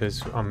her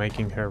because I'm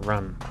making her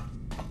run?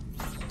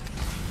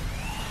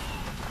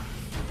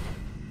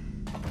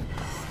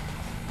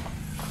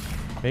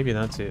 Maybe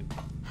that's it.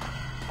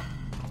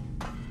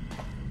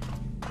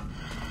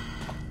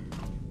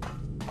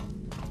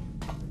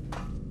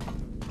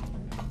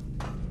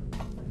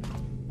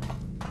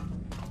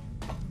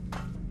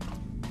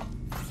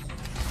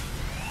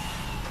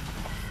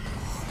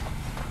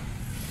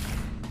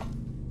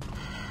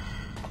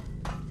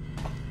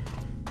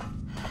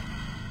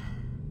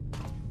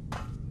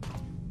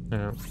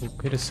 We'll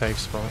hit a safe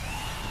spot.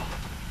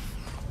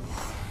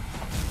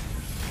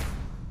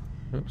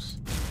 Oops.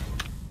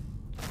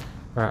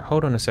 Alright,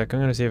 hold on a sec. I'm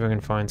going to see if I can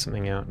find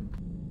something out.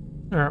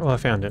 Alright, well I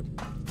found it.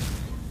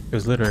 It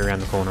was literally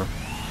around the corner.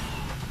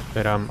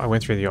 But I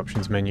went through the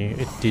options menu.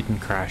 It didn't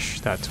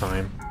crash that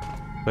time.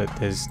 But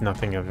there's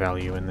nothing of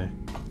value in there.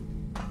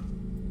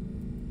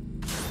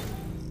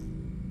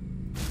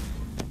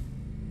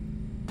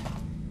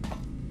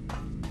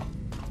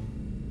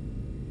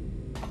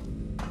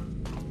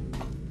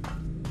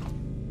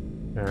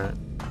 Alright.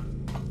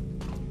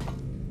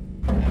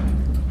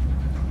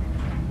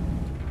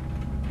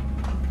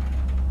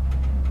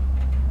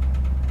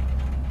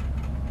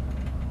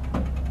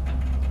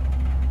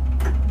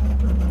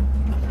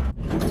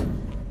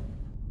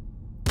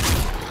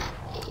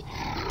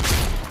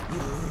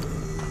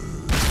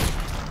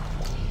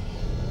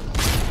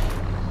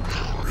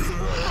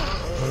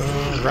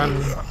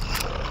 Run.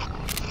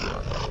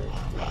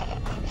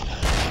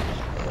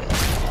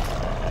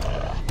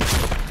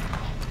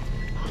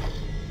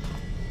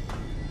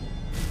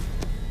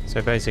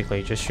 So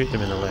basically, just shoot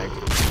them in the leg.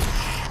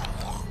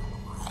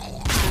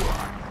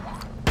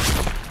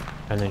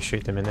 And then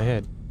shoot them in the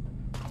head.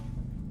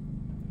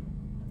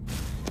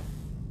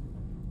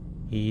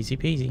 Easy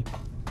peasy.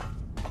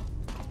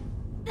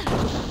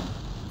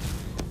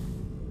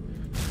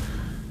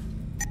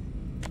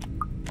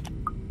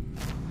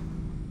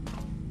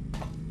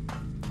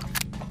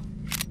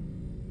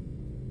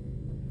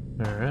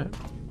 Alright.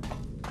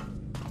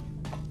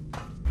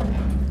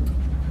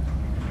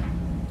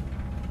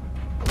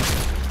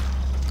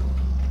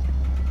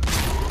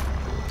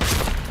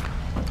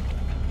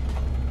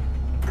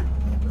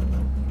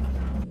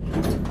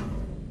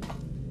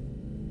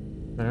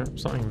 No,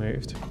 something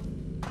moved.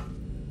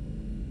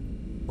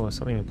 Or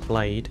something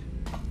played.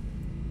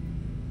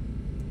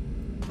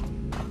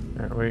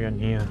 Alright, what are we got in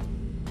here?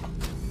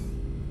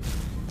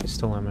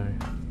 Pistol ammo.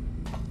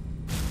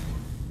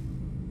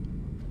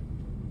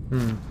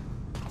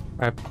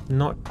 I've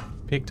not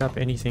picked up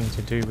anything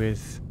to do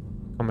with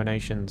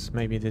combinations.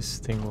 Maybe this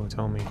thing will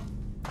tell me.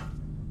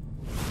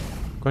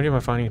 According to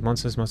my findings,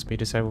 monsters must be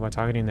disabled by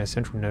targeting their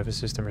central nervous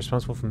system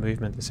responsible for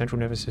movement. The central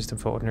nervous system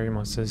for ordinary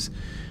monsters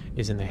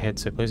is in the head,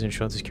 so please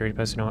ensure the security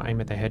personnel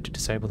aim at the head to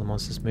disable the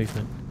monster's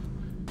movement.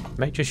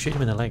 Mate, just shoot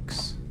him in the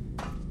legs.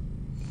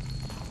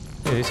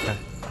 Look at this guy.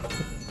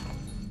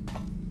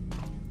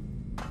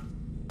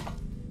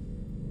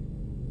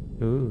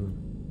 Ooh.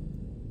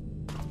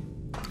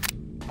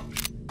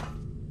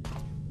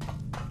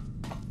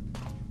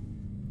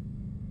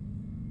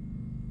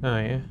 Oh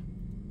yeah.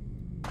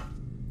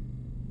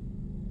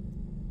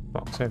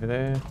 Box over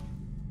there.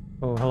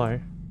 Oh, hello.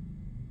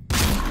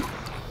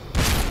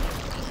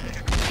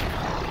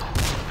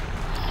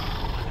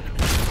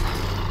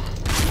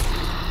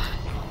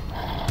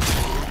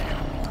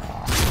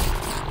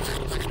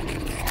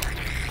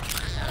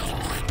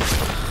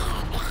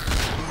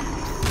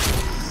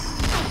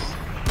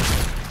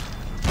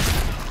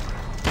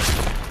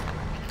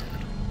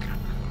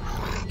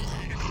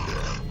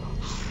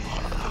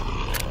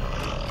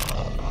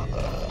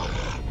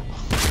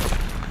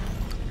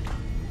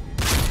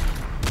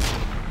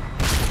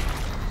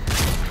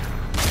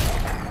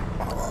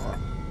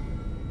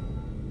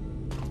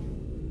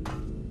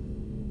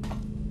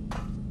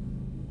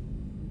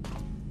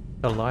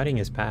 The lighting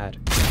is bad.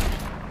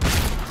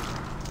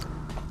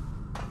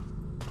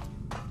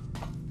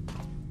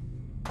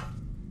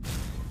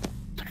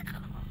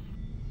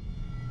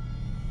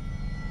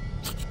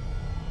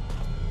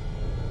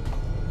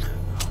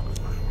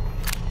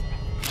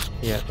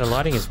 Yeah, the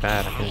lighting is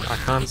bad. I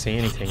can't see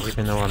anything,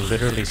 even though I'm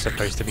literally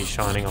supposed to be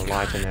shining a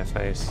light in their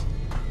face.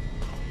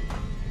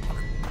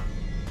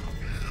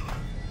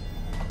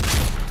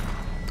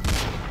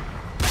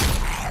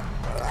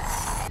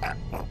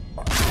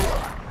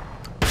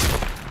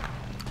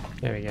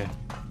 There we go.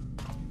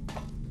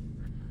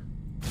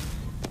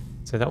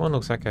 So that one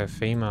looks like a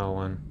female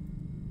one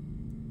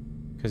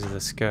because of the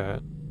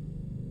skirt,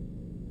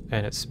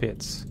 and it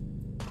spits.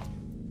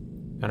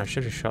 And I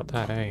should have shot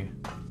that, eh?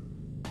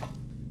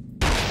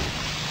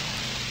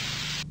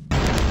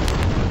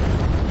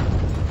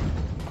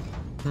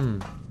 Hmm.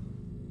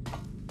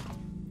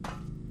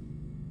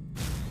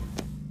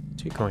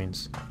 2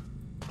 coins.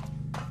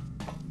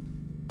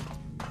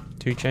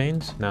 2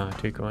 chains? Nah,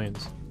 2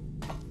 coins.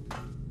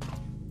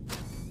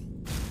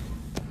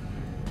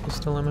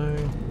 Pistol ammo.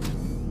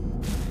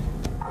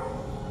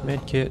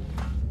 Medkit.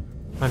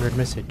 100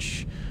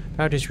 message.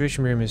 Power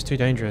distribution room is too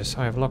dangerous.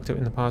 I have locked it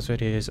and the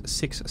password is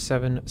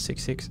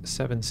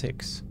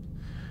 676676.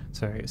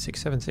 So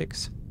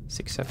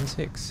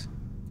 676676.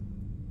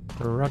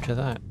 Roger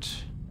that.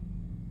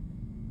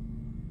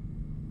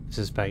 This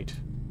is bait.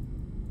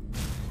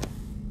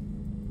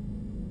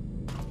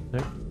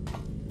 Nope.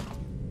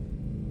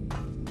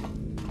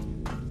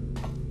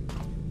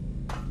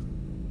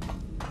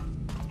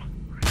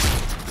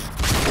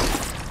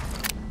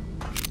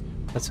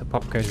 That's a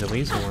Pop Goes the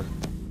Weasel one.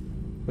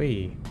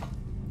 Whee.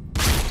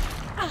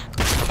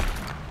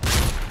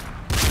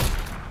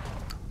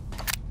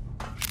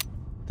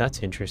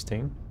 That's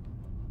interesting.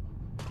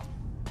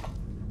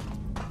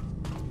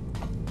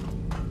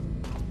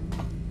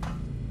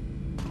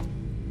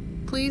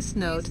 Please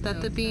note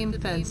that the beam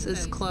fence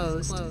is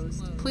closed.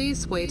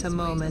 Please wait a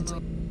moment.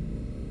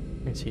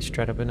 Is he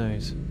straight up a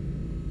nose?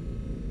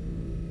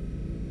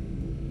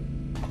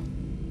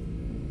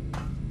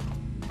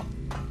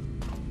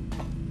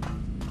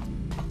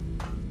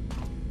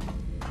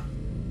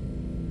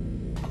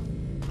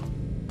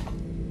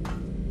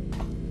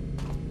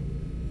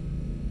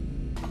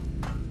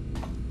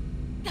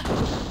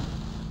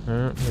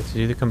 Let's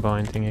do the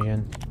combine thing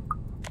again.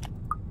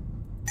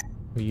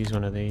 We'll use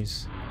one of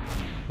these.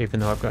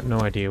 Even though I've got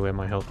no idea where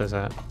my health is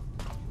at.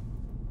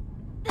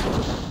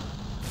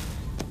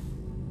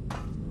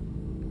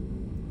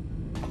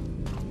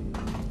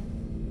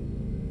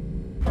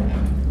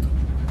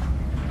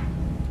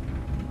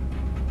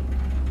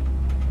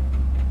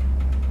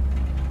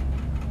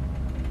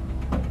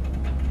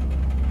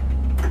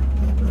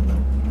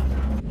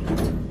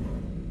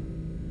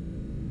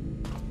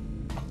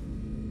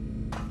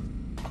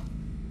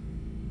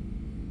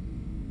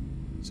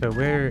 So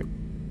we're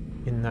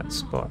in that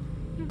spot.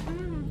 The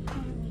violence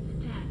during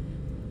its death.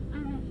 I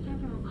met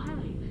several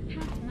colleagues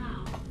just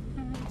now,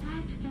 and they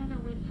died together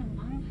with some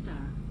monster.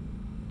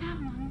 That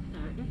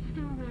monster is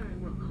still wearing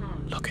what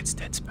clothes. Look, it's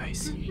Dead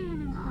Space. To see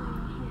an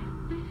employee here,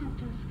 this is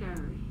too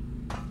scary.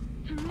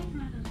 To make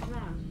matters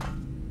worse,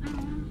 I'm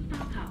now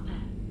stuck out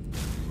there.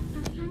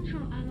 The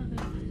central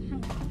elevator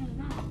seems to be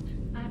locked.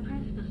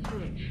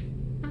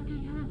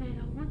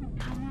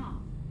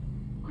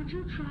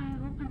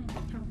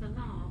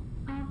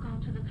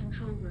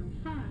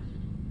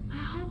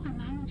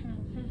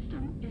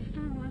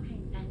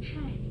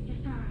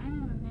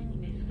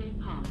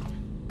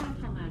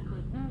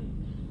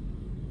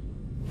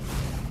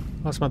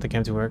 Last month I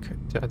came to work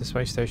at the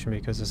space station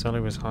because the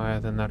salary was higher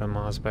than that on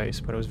Mars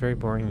base, but it was very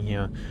boring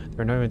here.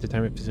 There are no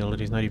entertainment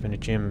facilities, not even a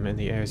gym, and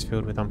the air is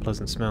filled with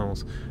unpleasant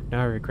smells.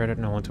 Now I regret it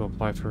and I want to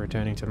apply for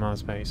returning to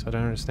Mars base. I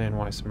don't understand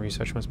why some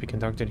research must be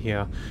conducted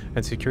here,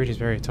 and security is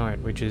very tight,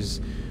 which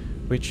is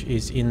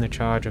in the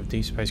charge of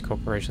Deep Space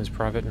Corporation's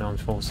private and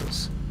armed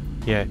forces.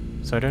 Yeah,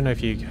 so I don't know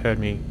if you heard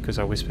me because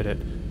I whispered it.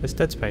 It's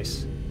Dead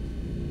Space.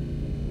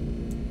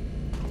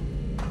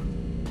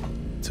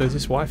 So is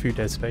this Waifu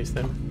Dead Space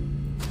then?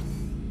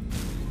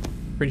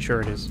 Pretty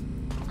sure it is.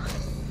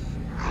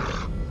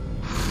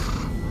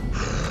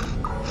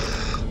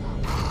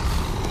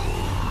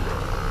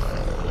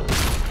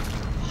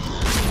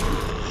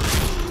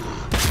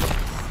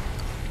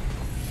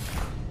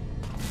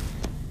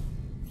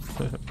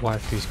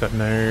 Waifu's got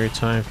no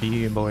time for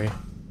you, boy.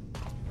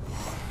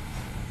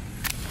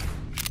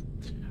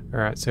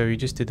 Alright, so we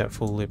just did that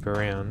full loop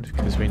around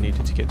because we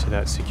needed to get to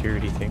that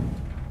security thing.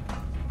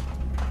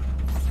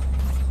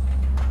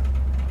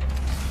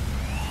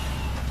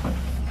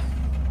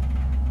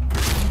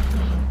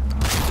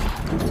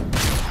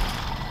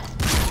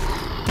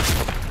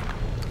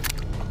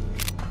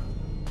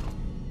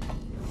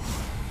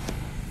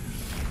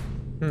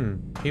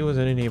 He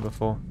wasn't in here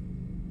before.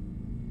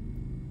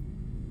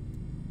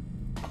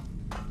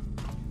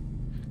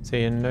 So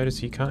you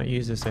notice you can't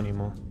use this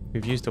anymore.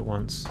 We've used it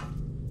once.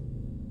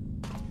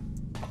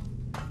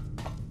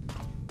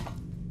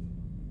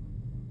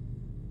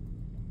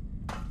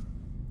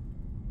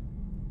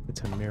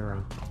 It's a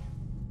mirror.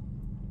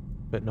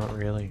 But not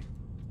really.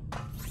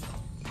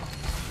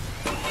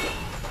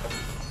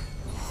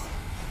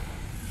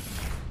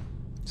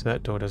 So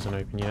that door doesn't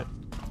open yet.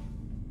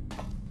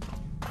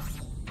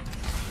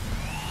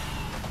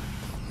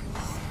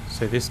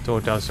 So this door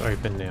does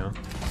open now.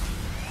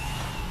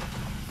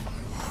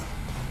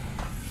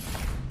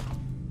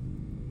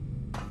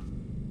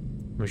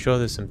 I'm sure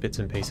there's some bits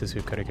and pieces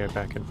we've got to go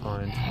back and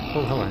find.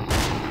 Oh, hello.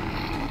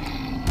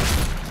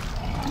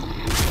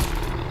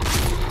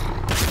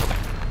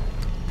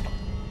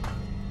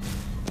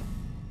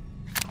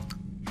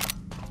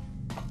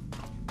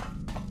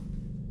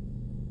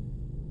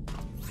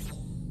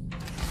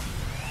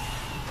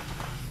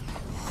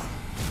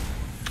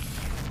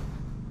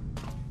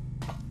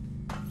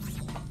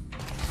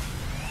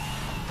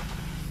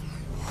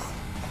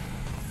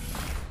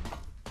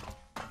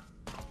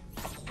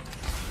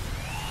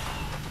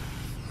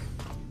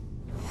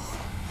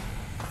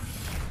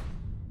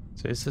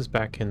 So this is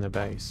back in the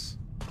base.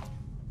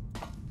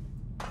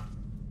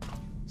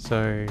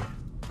 So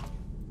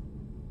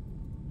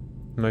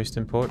the most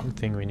important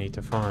thing we need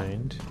to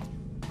find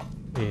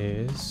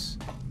is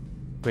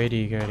where do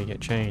you go to get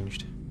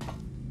changed?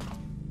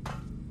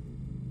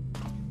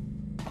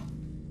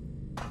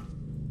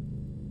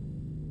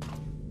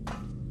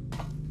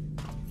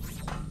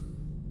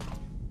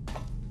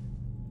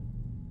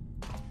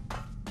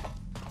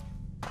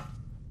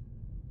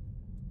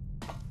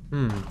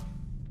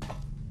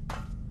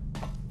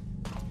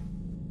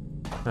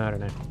 I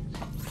don't know.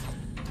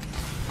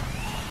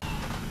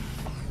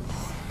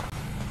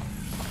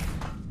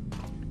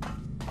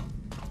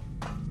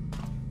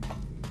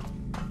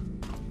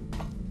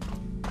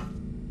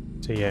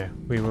 So yeah,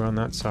 we were on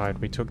that side.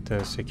 We took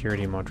the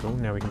security module.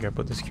 Now we can go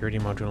put the security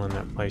module in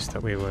that place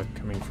that we were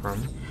coming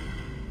from.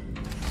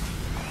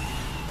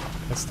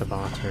 That's the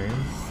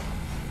bathroom.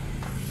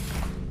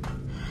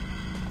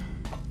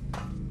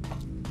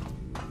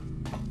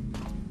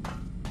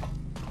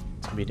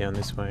 To be down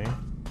this way.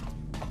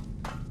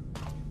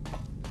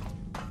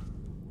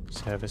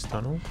 Service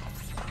tunnel.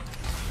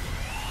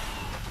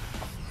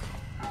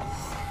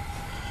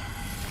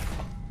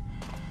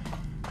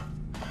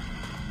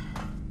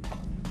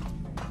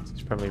 This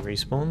is probably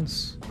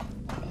respawns.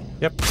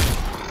 Yep.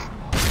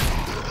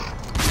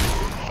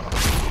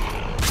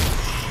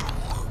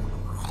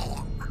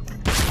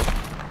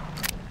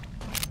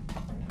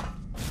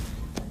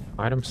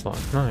 Item slot,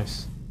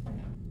 nice.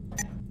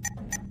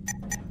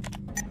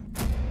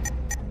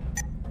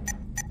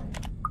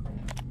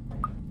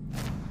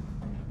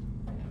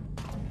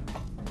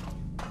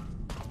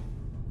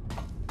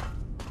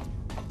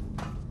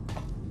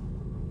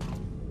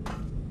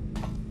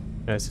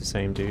 That's the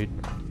same dude.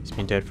 He's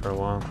been dead for a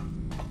while.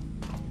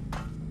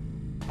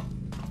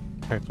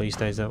 Hopefully he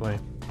stays that way.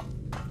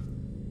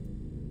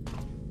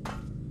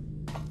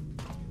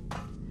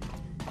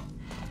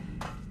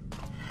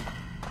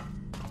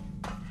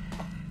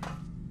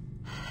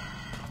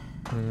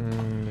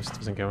 This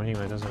doesn't go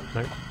anywhere, does it?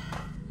 Nope.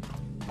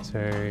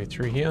 So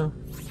through here.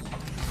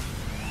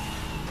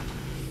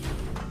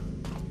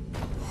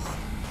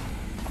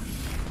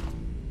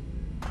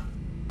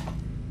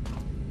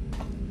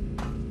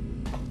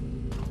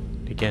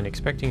 Again,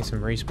 expecting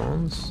some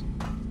respawns.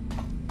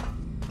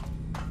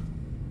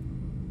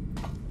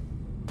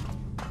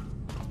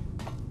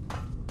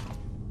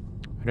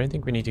 I don't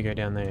think we need to go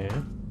down there.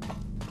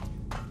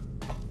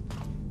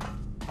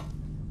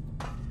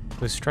 It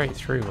was straight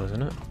through,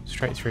 wasn't it?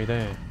 Straight through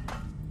there.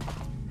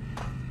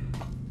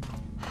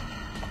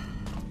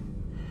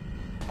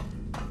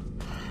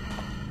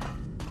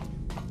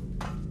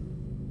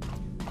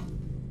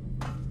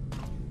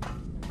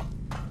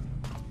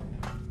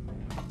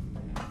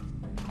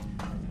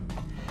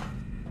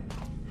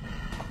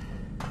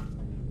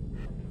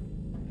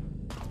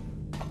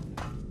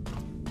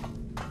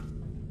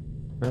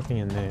 Nothing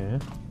in there.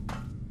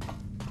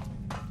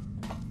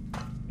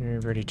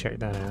 We've already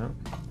checked that out.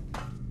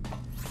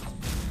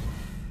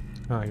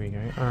 Oh, here we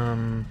go.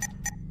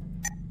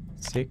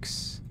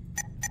 6,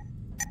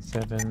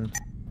 7,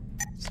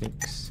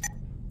 6,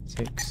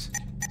 6,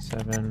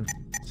 7,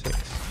 6.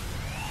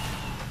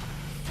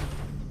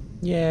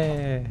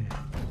 Yeah!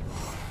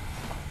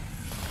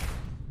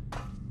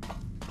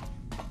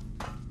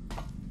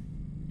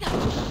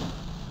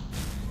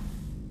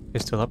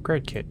 Pistol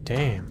upgrade kit,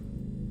 damn.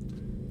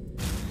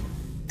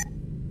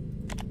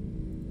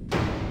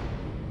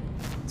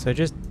 So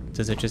does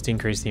it just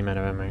increase the amount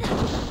of ammo?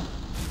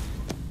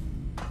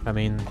 I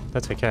mean,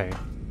 that's okay.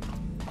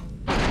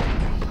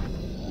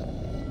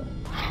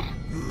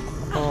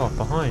 Oh,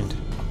 behind.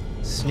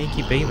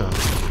 Sneaky beaver.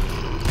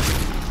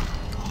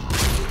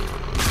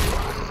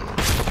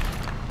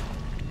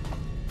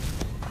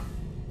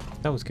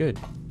 That was good.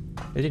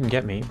 It didn't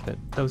get me, but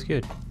that was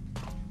good.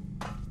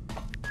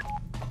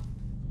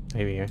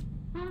 Here we go.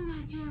 All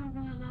my gear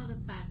were a lot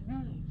of bad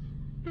news.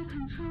 The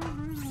control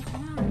room is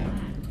now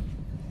bad.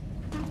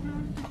 There's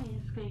most of the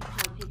escape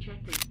pods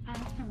ejected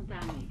and some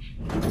damage.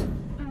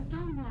 But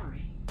don't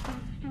worry,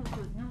 there's still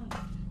good news.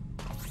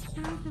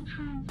 There's a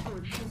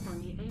transport ship on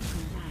the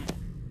apron deck.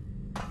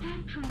 That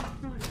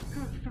transported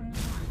goods from the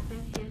north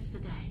base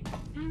yesterday,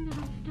 and it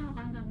is still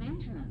under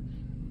maintenance.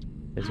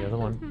 There's the other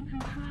one. We can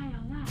try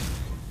our luck.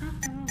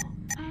 After all,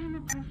 I am a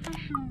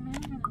professional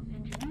maintenance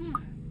engineer.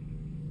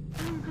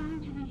 I'm going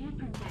to the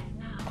apron deck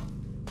now.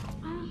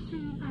 I'll see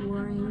if I can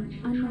Warning, launch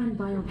a unknown transport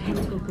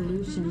biochemical vehicle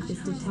pollution to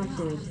is the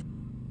detected.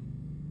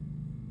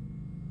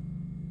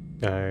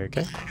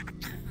 Okay.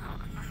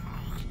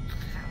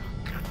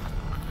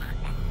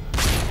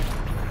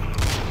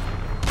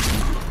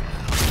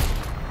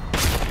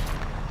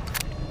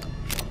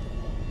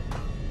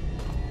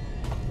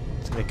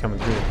 So they're coming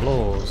through the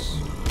floors.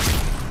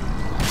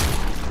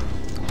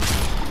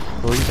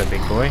 Oh, he's a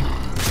big boy.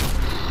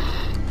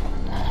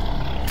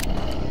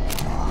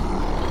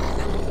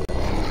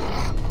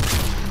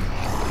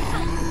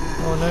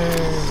 Oh no!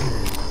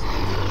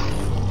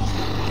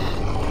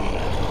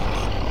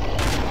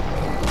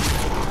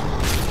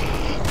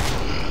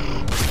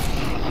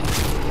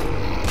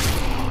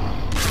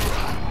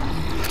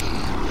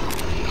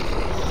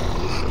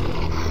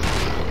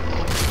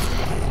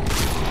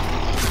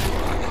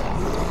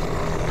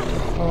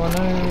 Oh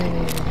no!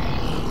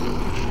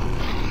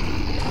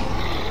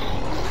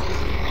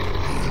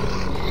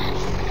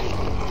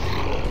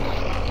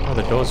 Oh,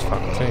 the door's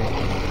fucked too.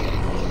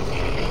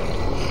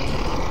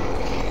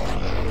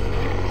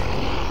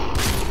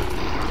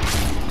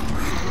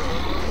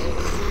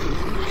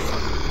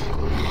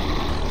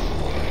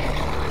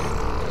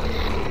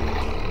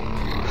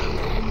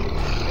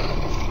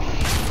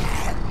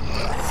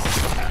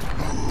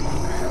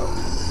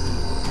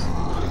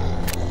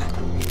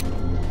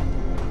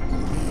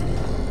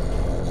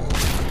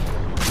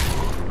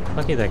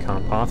 Lucky they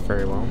can't path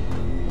very well.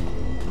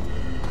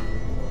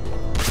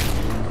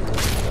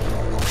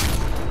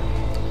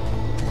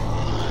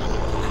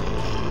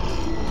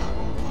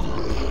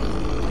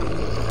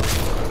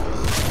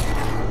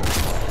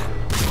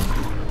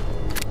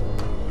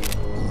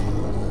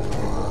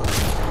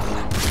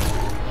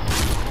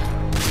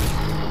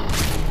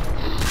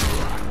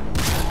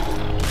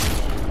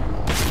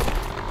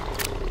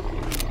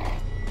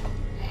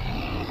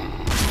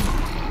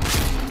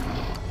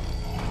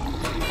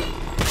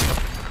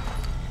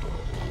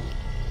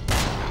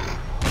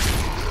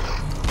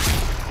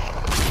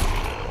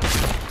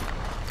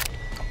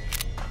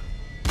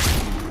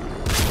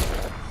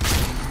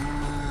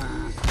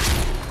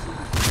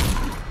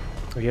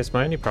 I guess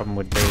my only problem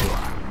would be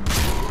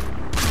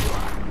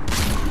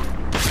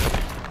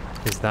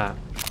is that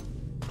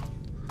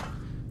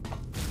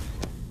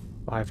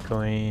 5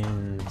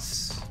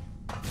 coins,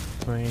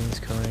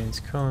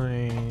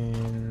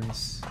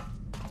 coins.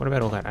 What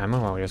about all that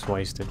ammo I just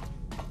wasted?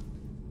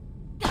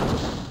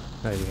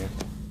 There you go.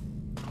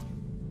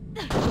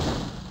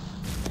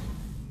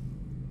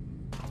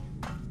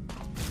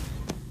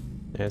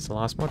 There's the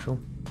last module.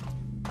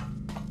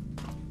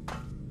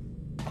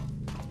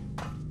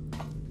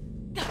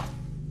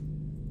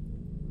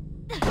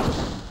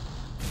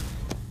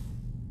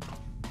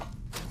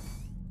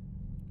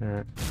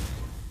 Alright.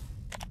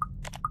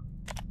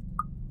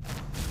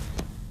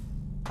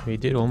 We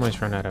did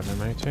almost run out of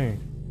ammo too.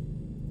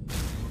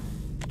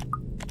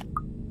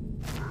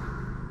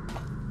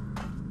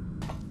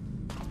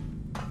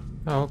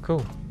 Oh,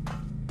 cool.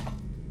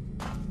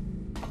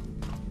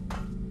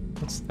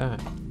 What's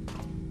that?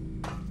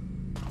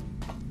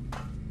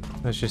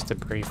 That's just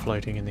debris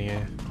floating in the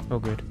air. Oh,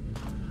 good.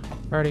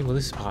 Alrighty, well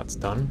this part's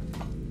done.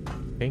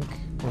 I think.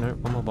 Oh no,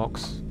 one more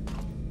box.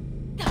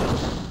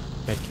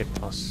 Medkit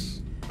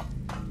plus.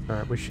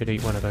 Alright, we should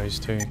eat one of those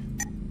too.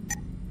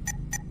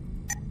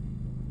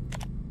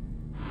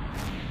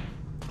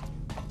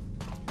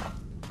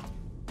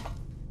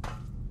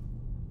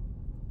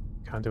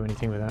 Can't do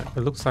anything with that.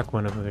 It looks like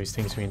one of those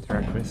things we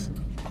interact with.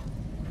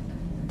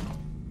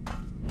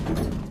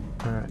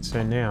 Alright,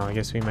 so now I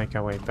guess we make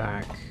our way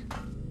back.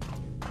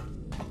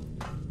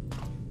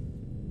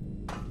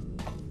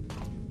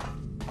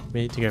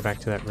 We need to go back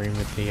to that room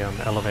with the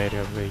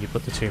elevator where you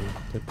put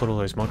put all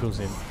those modules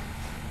in.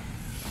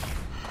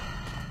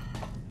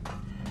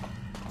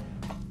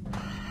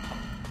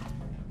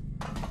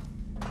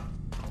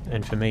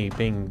 And for me,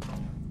 being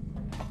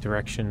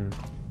direction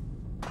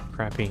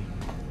crappy.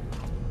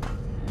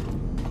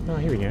 Oh,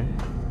 here we go.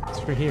 It's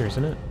through here,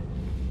 isn't it?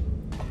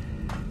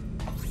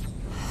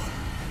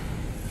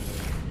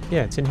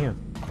 Yeah, it's in here.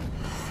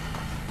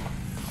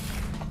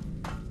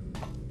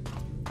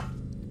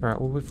 Alright,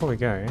 well before we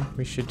go,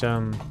 we should see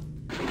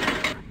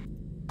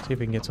if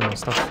we can get some more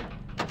stuff.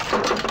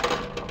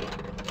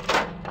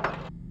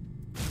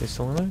 Is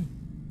still in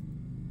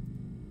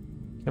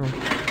there? Come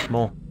on.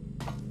 More.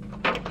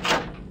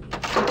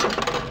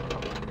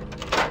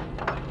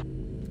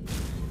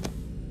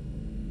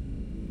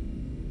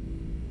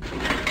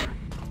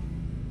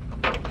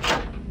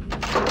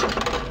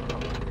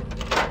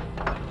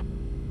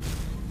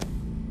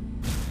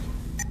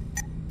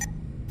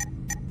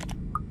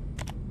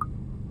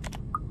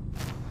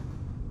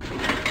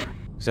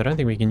 Because I don't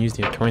think we can use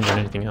the coins on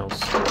anything else.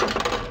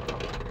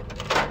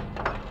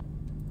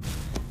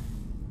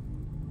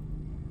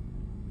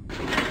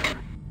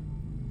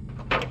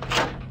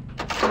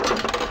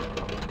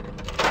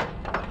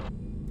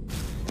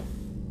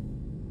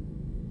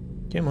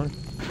 Come on.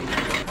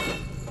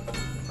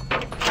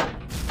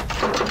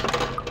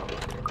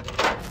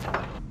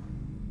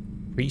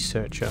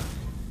 Researcher.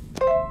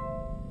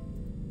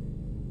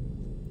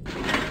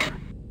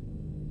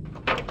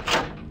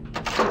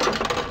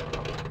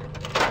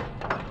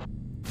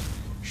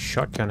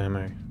 Shotgun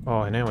ammo.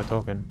 Oh, now we're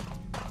talking.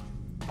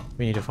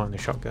 We need to find the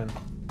shotgun.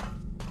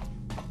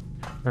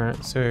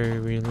 Alright, so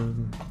we'll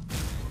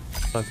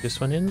plug this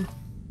one in.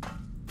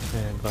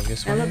 And plug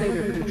this one in.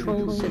 Elevator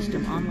control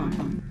system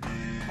online.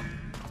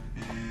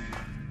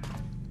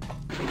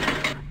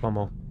 One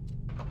more.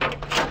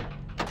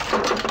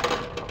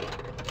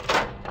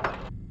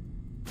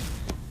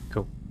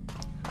 Cool.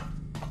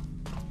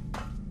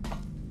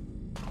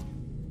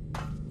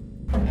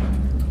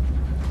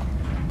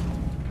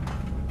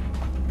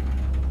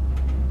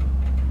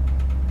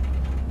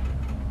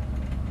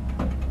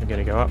 We're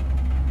gonna go up.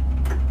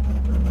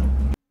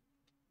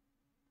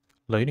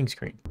 Loading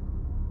screen.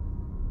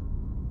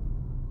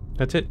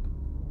 That's it.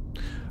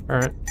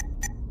 Alright.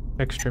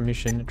 Extra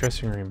mission,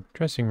 dressing room.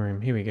 Dressing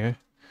room, here we go.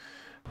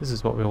 This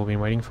is what we've all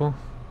been waiting for.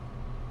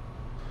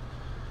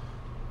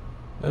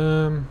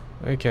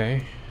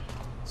 Okay.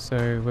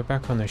 So we're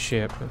back on the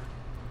ship.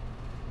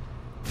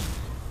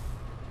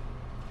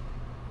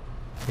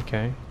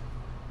 Okay.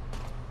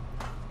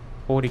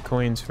 40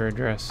 coins for a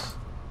dress.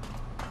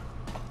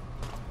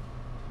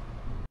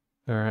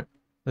 Alright.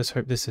 Let's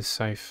hope this is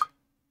safe.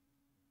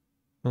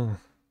 Oh.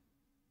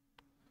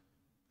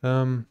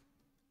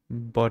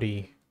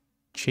 Body.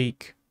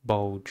 Cheek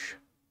bulge.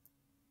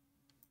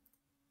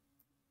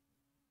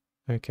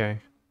 Okay.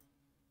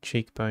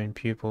 Cheekbone,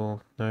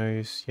 pupil,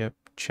 nose, yep.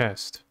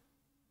 Chest.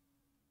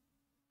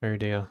 Oh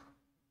dear.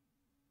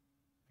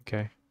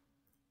 Okay.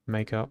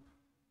 Makeup.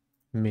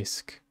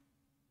 Misc.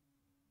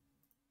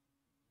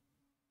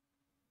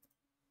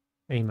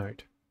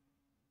 Emote.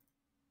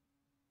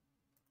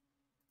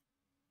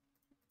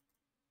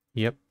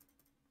 Yep.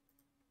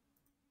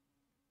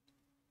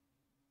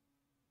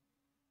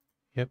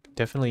 Yep,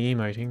 definitely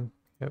emoting.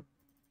 Yep.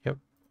 Yep.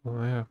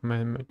 Wow,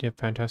 man, yeah,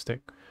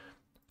 fantastic.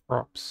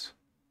 Props.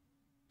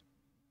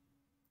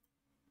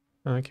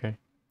 Okay.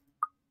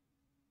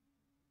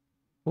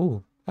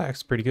 Ooh, that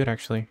looks pretty good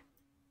actually.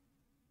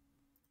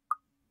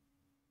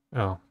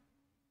 Oh.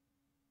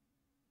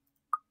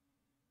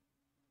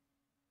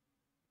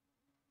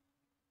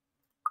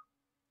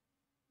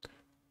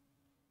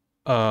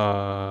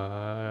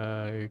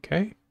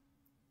 Okay.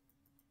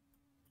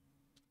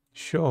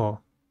 Sure.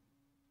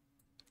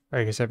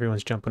 I guess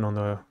everyone's jumping on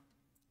the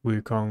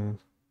Wukong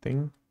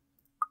thing.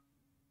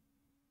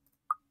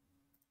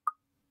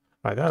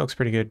 Alright, that looks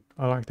pretty good.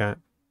 I like that.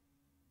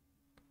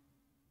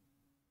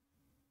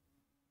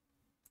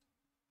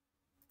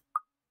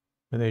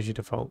 And there's your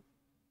default.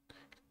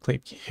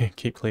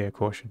 Keep clear,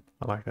 caution.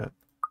 I like that.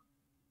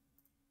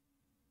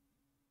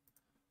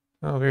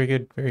 Oh, very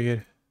good, very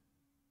good.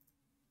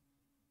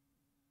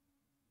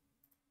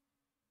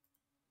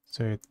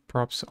 So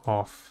props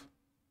off.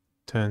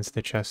 Turns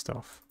the chest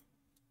off.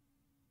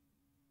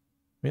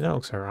 I mean, that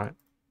looks alright.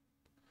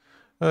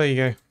 Oh, there you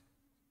go.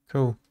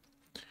 Cool.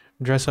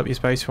 Dress up your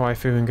space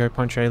waifu and go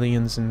punch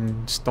aliens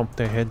and stomp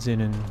their heads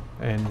in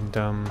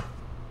and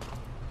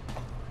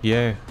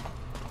yeah.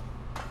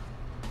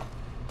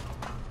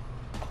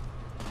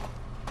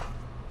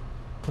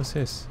 What's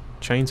this?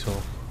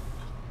 Chainsaw.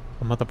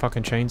 A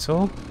motherfucking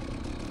chainsaw?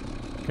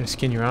 Gonna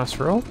skin your ass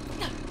raw?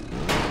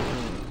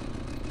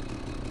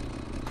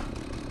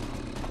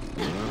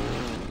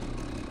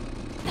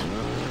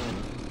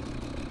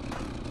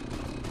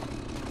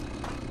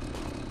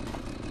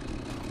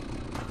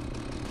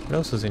 What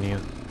else is in here?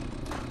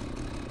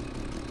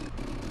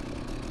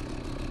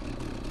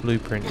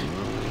 Blueprint.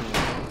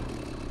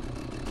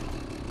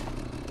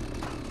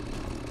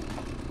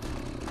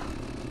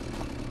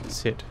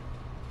 Sit.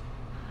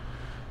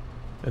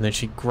 And then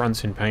she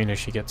grunts in pain as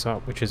she gets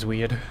up, which is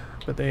weird.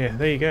 But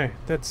there you go.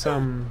 That's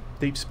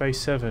Deep Space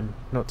 7,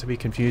 not to be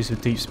confused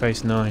with Deep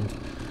Space 9.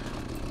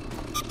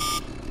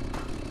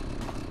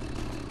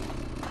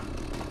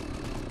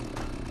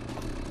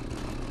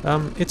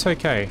 It's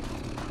okay.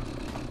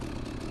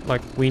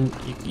 Like,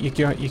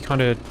 you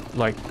kind of,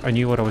 like, I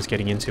knew what I was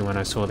getting into when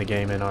I saw the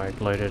game and I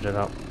loaded it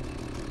up.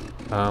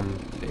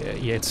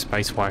 Yeah, it's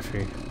Space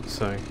Waifu,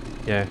 so,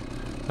 yeah.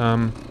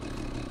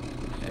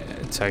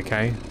 It's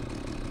okay.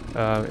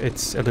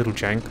 It's a little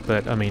jank,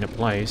 but, I mean, it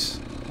plays.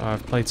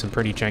 I've played some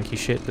pretty janky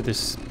shit, but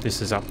this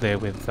is up there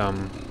with,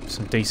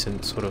 some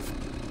decent sort of,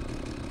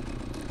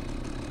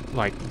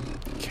 like,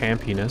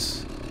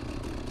 campiness.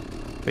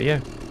 But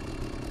yeah,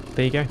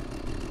 there you go.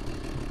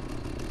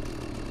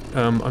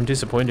 I'm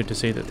disappointed to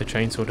see that the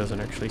chainsaw doesn't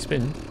actually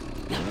spin.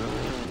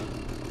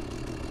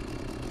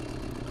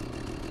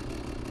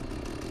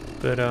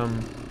 But,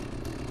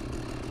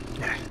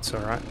 yeah, it's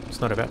alright. It's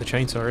not about the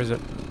chainsaw, is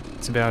it?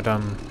 It's about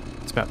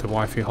the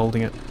waifu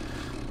holding it.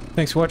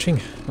 Thanks for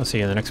watching. I'll see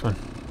you in the next one.